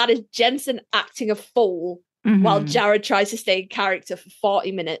 because that is Jensen acting a fool while Jared tries to stay in character for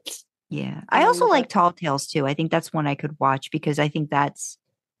 40 minutes. Yeah. I also like Tall Tales too. I think that's one I could watch because I think that's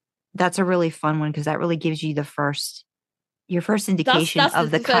a really fun one because that really gives you your first indication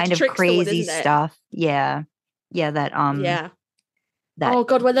of the kind of crazy stuff. Yeah. Yeah. Oh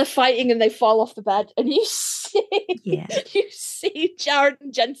God, when they're fighting and they fall off the bed and you see Jared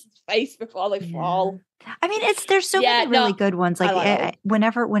and Jensen's face before they fall. I mean, there's so many really good ones. Like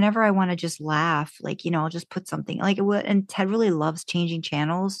whenever I want to just laugh, like, I'll just put something like it would. And Ted really loves changing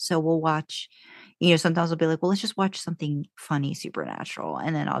channels. So we'll watch, sometimes we'll be like, well, let's just watch something funny, Supernatural.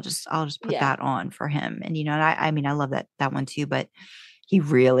 And then I'll just put that on for him. And, and I love that one too, but he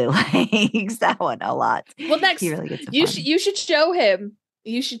really likes that one a lot. Well, next, he really gets you should show him.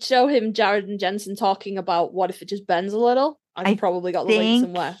 You should show him Jared and Jensen talking about what if it just bends a little. I've probably got the link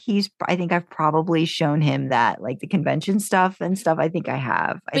somewhere. I think I've probably shown him that, like the convention stuff and stuff. I think I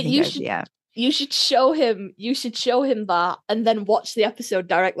have. You should show him. You should show him that, and then watch the episode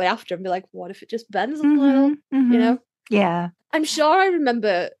directly after, and be like, "What if it just bends a little?" Yeah. I'm sure I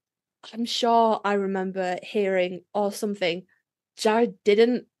remember hearing or something. Jared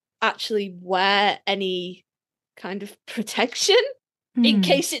didn't actually wear any kind of protection in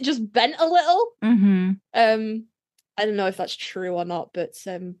case it just bent a little. I don't know if that's true or not, but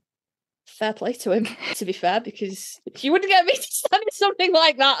fair play to him, to be fair, because you wouldn't get me to stand in something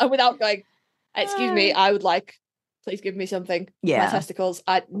like that without going, excuse me, I would like, please give me something. Yeah. My testicles,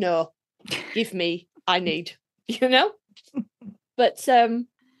 no, give me, I need, But,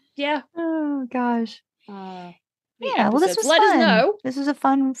 yeah. Oh, gosh. Well, this was Let fun. us know. This was a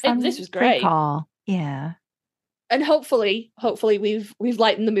fun this was great call. Yeah. And hopefully we've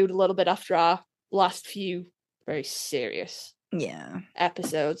lightened the mood a little bit after our last few very serious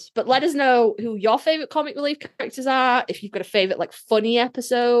episodes. But let us know who your favorite comic relief characters are. If you've got a favorite like funny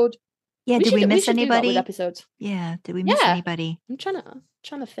episode. Yeah, did we miss anybody? With episodes. Yeah, did we miss anybody? I'm trying to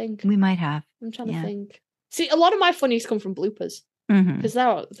think. We might have. I'm trying to think. See, a lot of my funnies come from bloopers because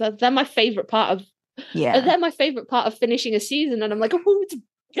they're my favorite part of. Yeah, they're my favorite part of finishing a season, and I'm like, oh, it's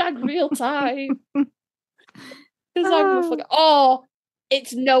gag real time. Because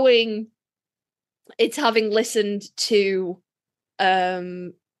it's knowing, it's having listened to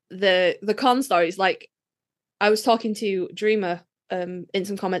the con stories. Like I was talking to Dreamer in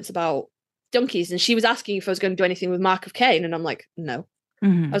some comments about donkeys, and she was asking if I was going to do anything with Mark of Cain, and I'm like, no.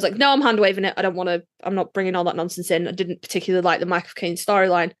 I was like, no, I'm hand waving it. I'm not bringing all that nonsense in. I didn't particularly like the Mark of Cain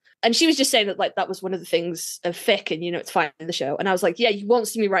storyline. And she was just saying that like that was one of the things of fic, and it's fine in the show. And I was like, yeah, you won't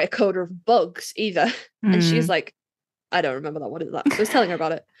see me write a coda of bugs either. And she was like, I don't remember that. What is that? So I was telling her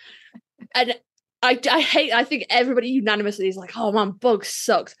about it. And I think everybody unanimously is like, oh man, bugs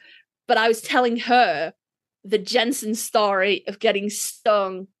sucks. But I was telling her the Jensen story of getting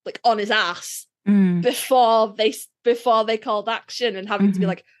stung like on his ass before they called action, and having to be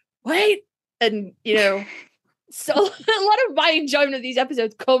like, wait, and so a lot of my enjoyment of these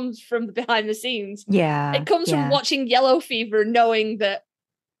episodes comes from the behind the scenes. Yeah, it comes from watching Yellow Fever, knowing that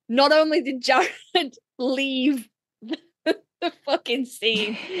not only did Jared leave the fucking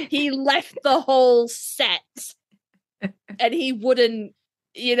scene, he left the whole set, and he wouldn't,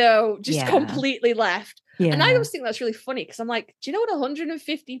 just completely left. Yeah. And I always think that's really funny, because I'm like, do you know what a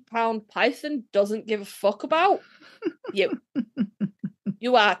 150-pound python doesn't give a fuck about? You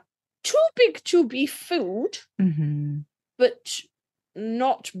are too big to be food, but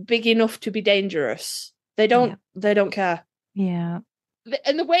not big enough to be dangerous. They don't care. Yeah.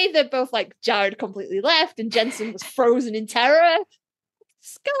 And the way they're both like, Jared completely left and Jensen was frozen in terror.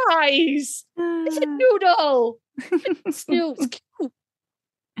 Skies! It's a noodle! It's cute.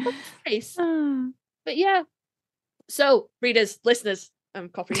 Nice. But yeah. So, readers, listeners, I'm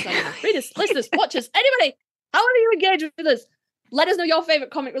copying something. Readers, listeners, watchers, anybody, how are you engaged with us? Let us know your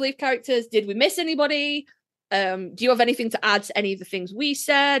favourite comic relief characters. Did we miss anybody? Do you have anything to add to any of the things we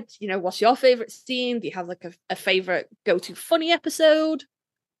said? What's your favourite scene? Do you have like a favourite go-to funny episode?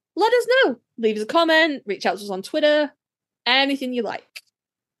 Let us know. Leave us a comment. Reach out to us on Twitter. Anything you like.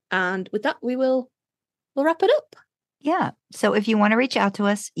 And with that, we'll wrap it up. Yeah. So if you want to reach out to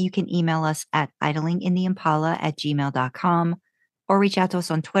us, you can email us at idlingintheimpala@gmail.com, or reach out to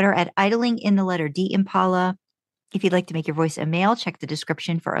us on Twitter at idlingintheletterdImpala. If you'd like to make your voice a mail, check the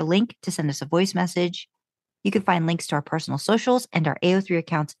description for a link to send us a voice message. You can find links to our personal socials and our AO3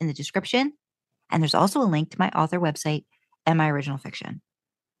 accounts in the description. And there's also a link to my author website and my original fiction.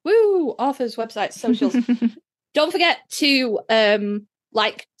 Woo! Author's website, socials. Don't forget to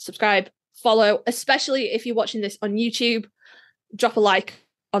like, subscribe, follow, especially if you're watching this on YouTube. Drop a like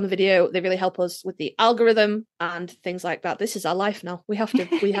on the video. They really help us with the algorithm and things like that. This is our life now. We have to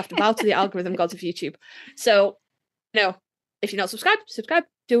bow to the algorithm gods of YouTube. So, if you're not subscribed,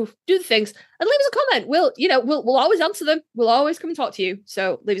 do the things, and leave us a comment. We'll always answer them. We'll always come and talk to you.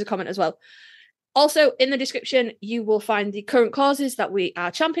 So leave us a comment as well. Also, in the description, you will find the current causes that we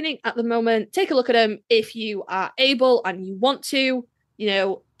are championing at the moment. Take a look at them if you are able and you want to.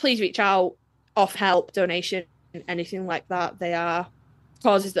 Please reach out, offer help, donation, anything like that. They are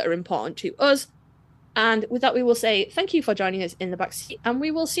causes that are important to us. And with that, we will say thank you for joining us in the backseat, and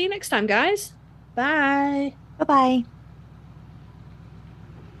we will see you next time, guys. Bye. Bye-bye.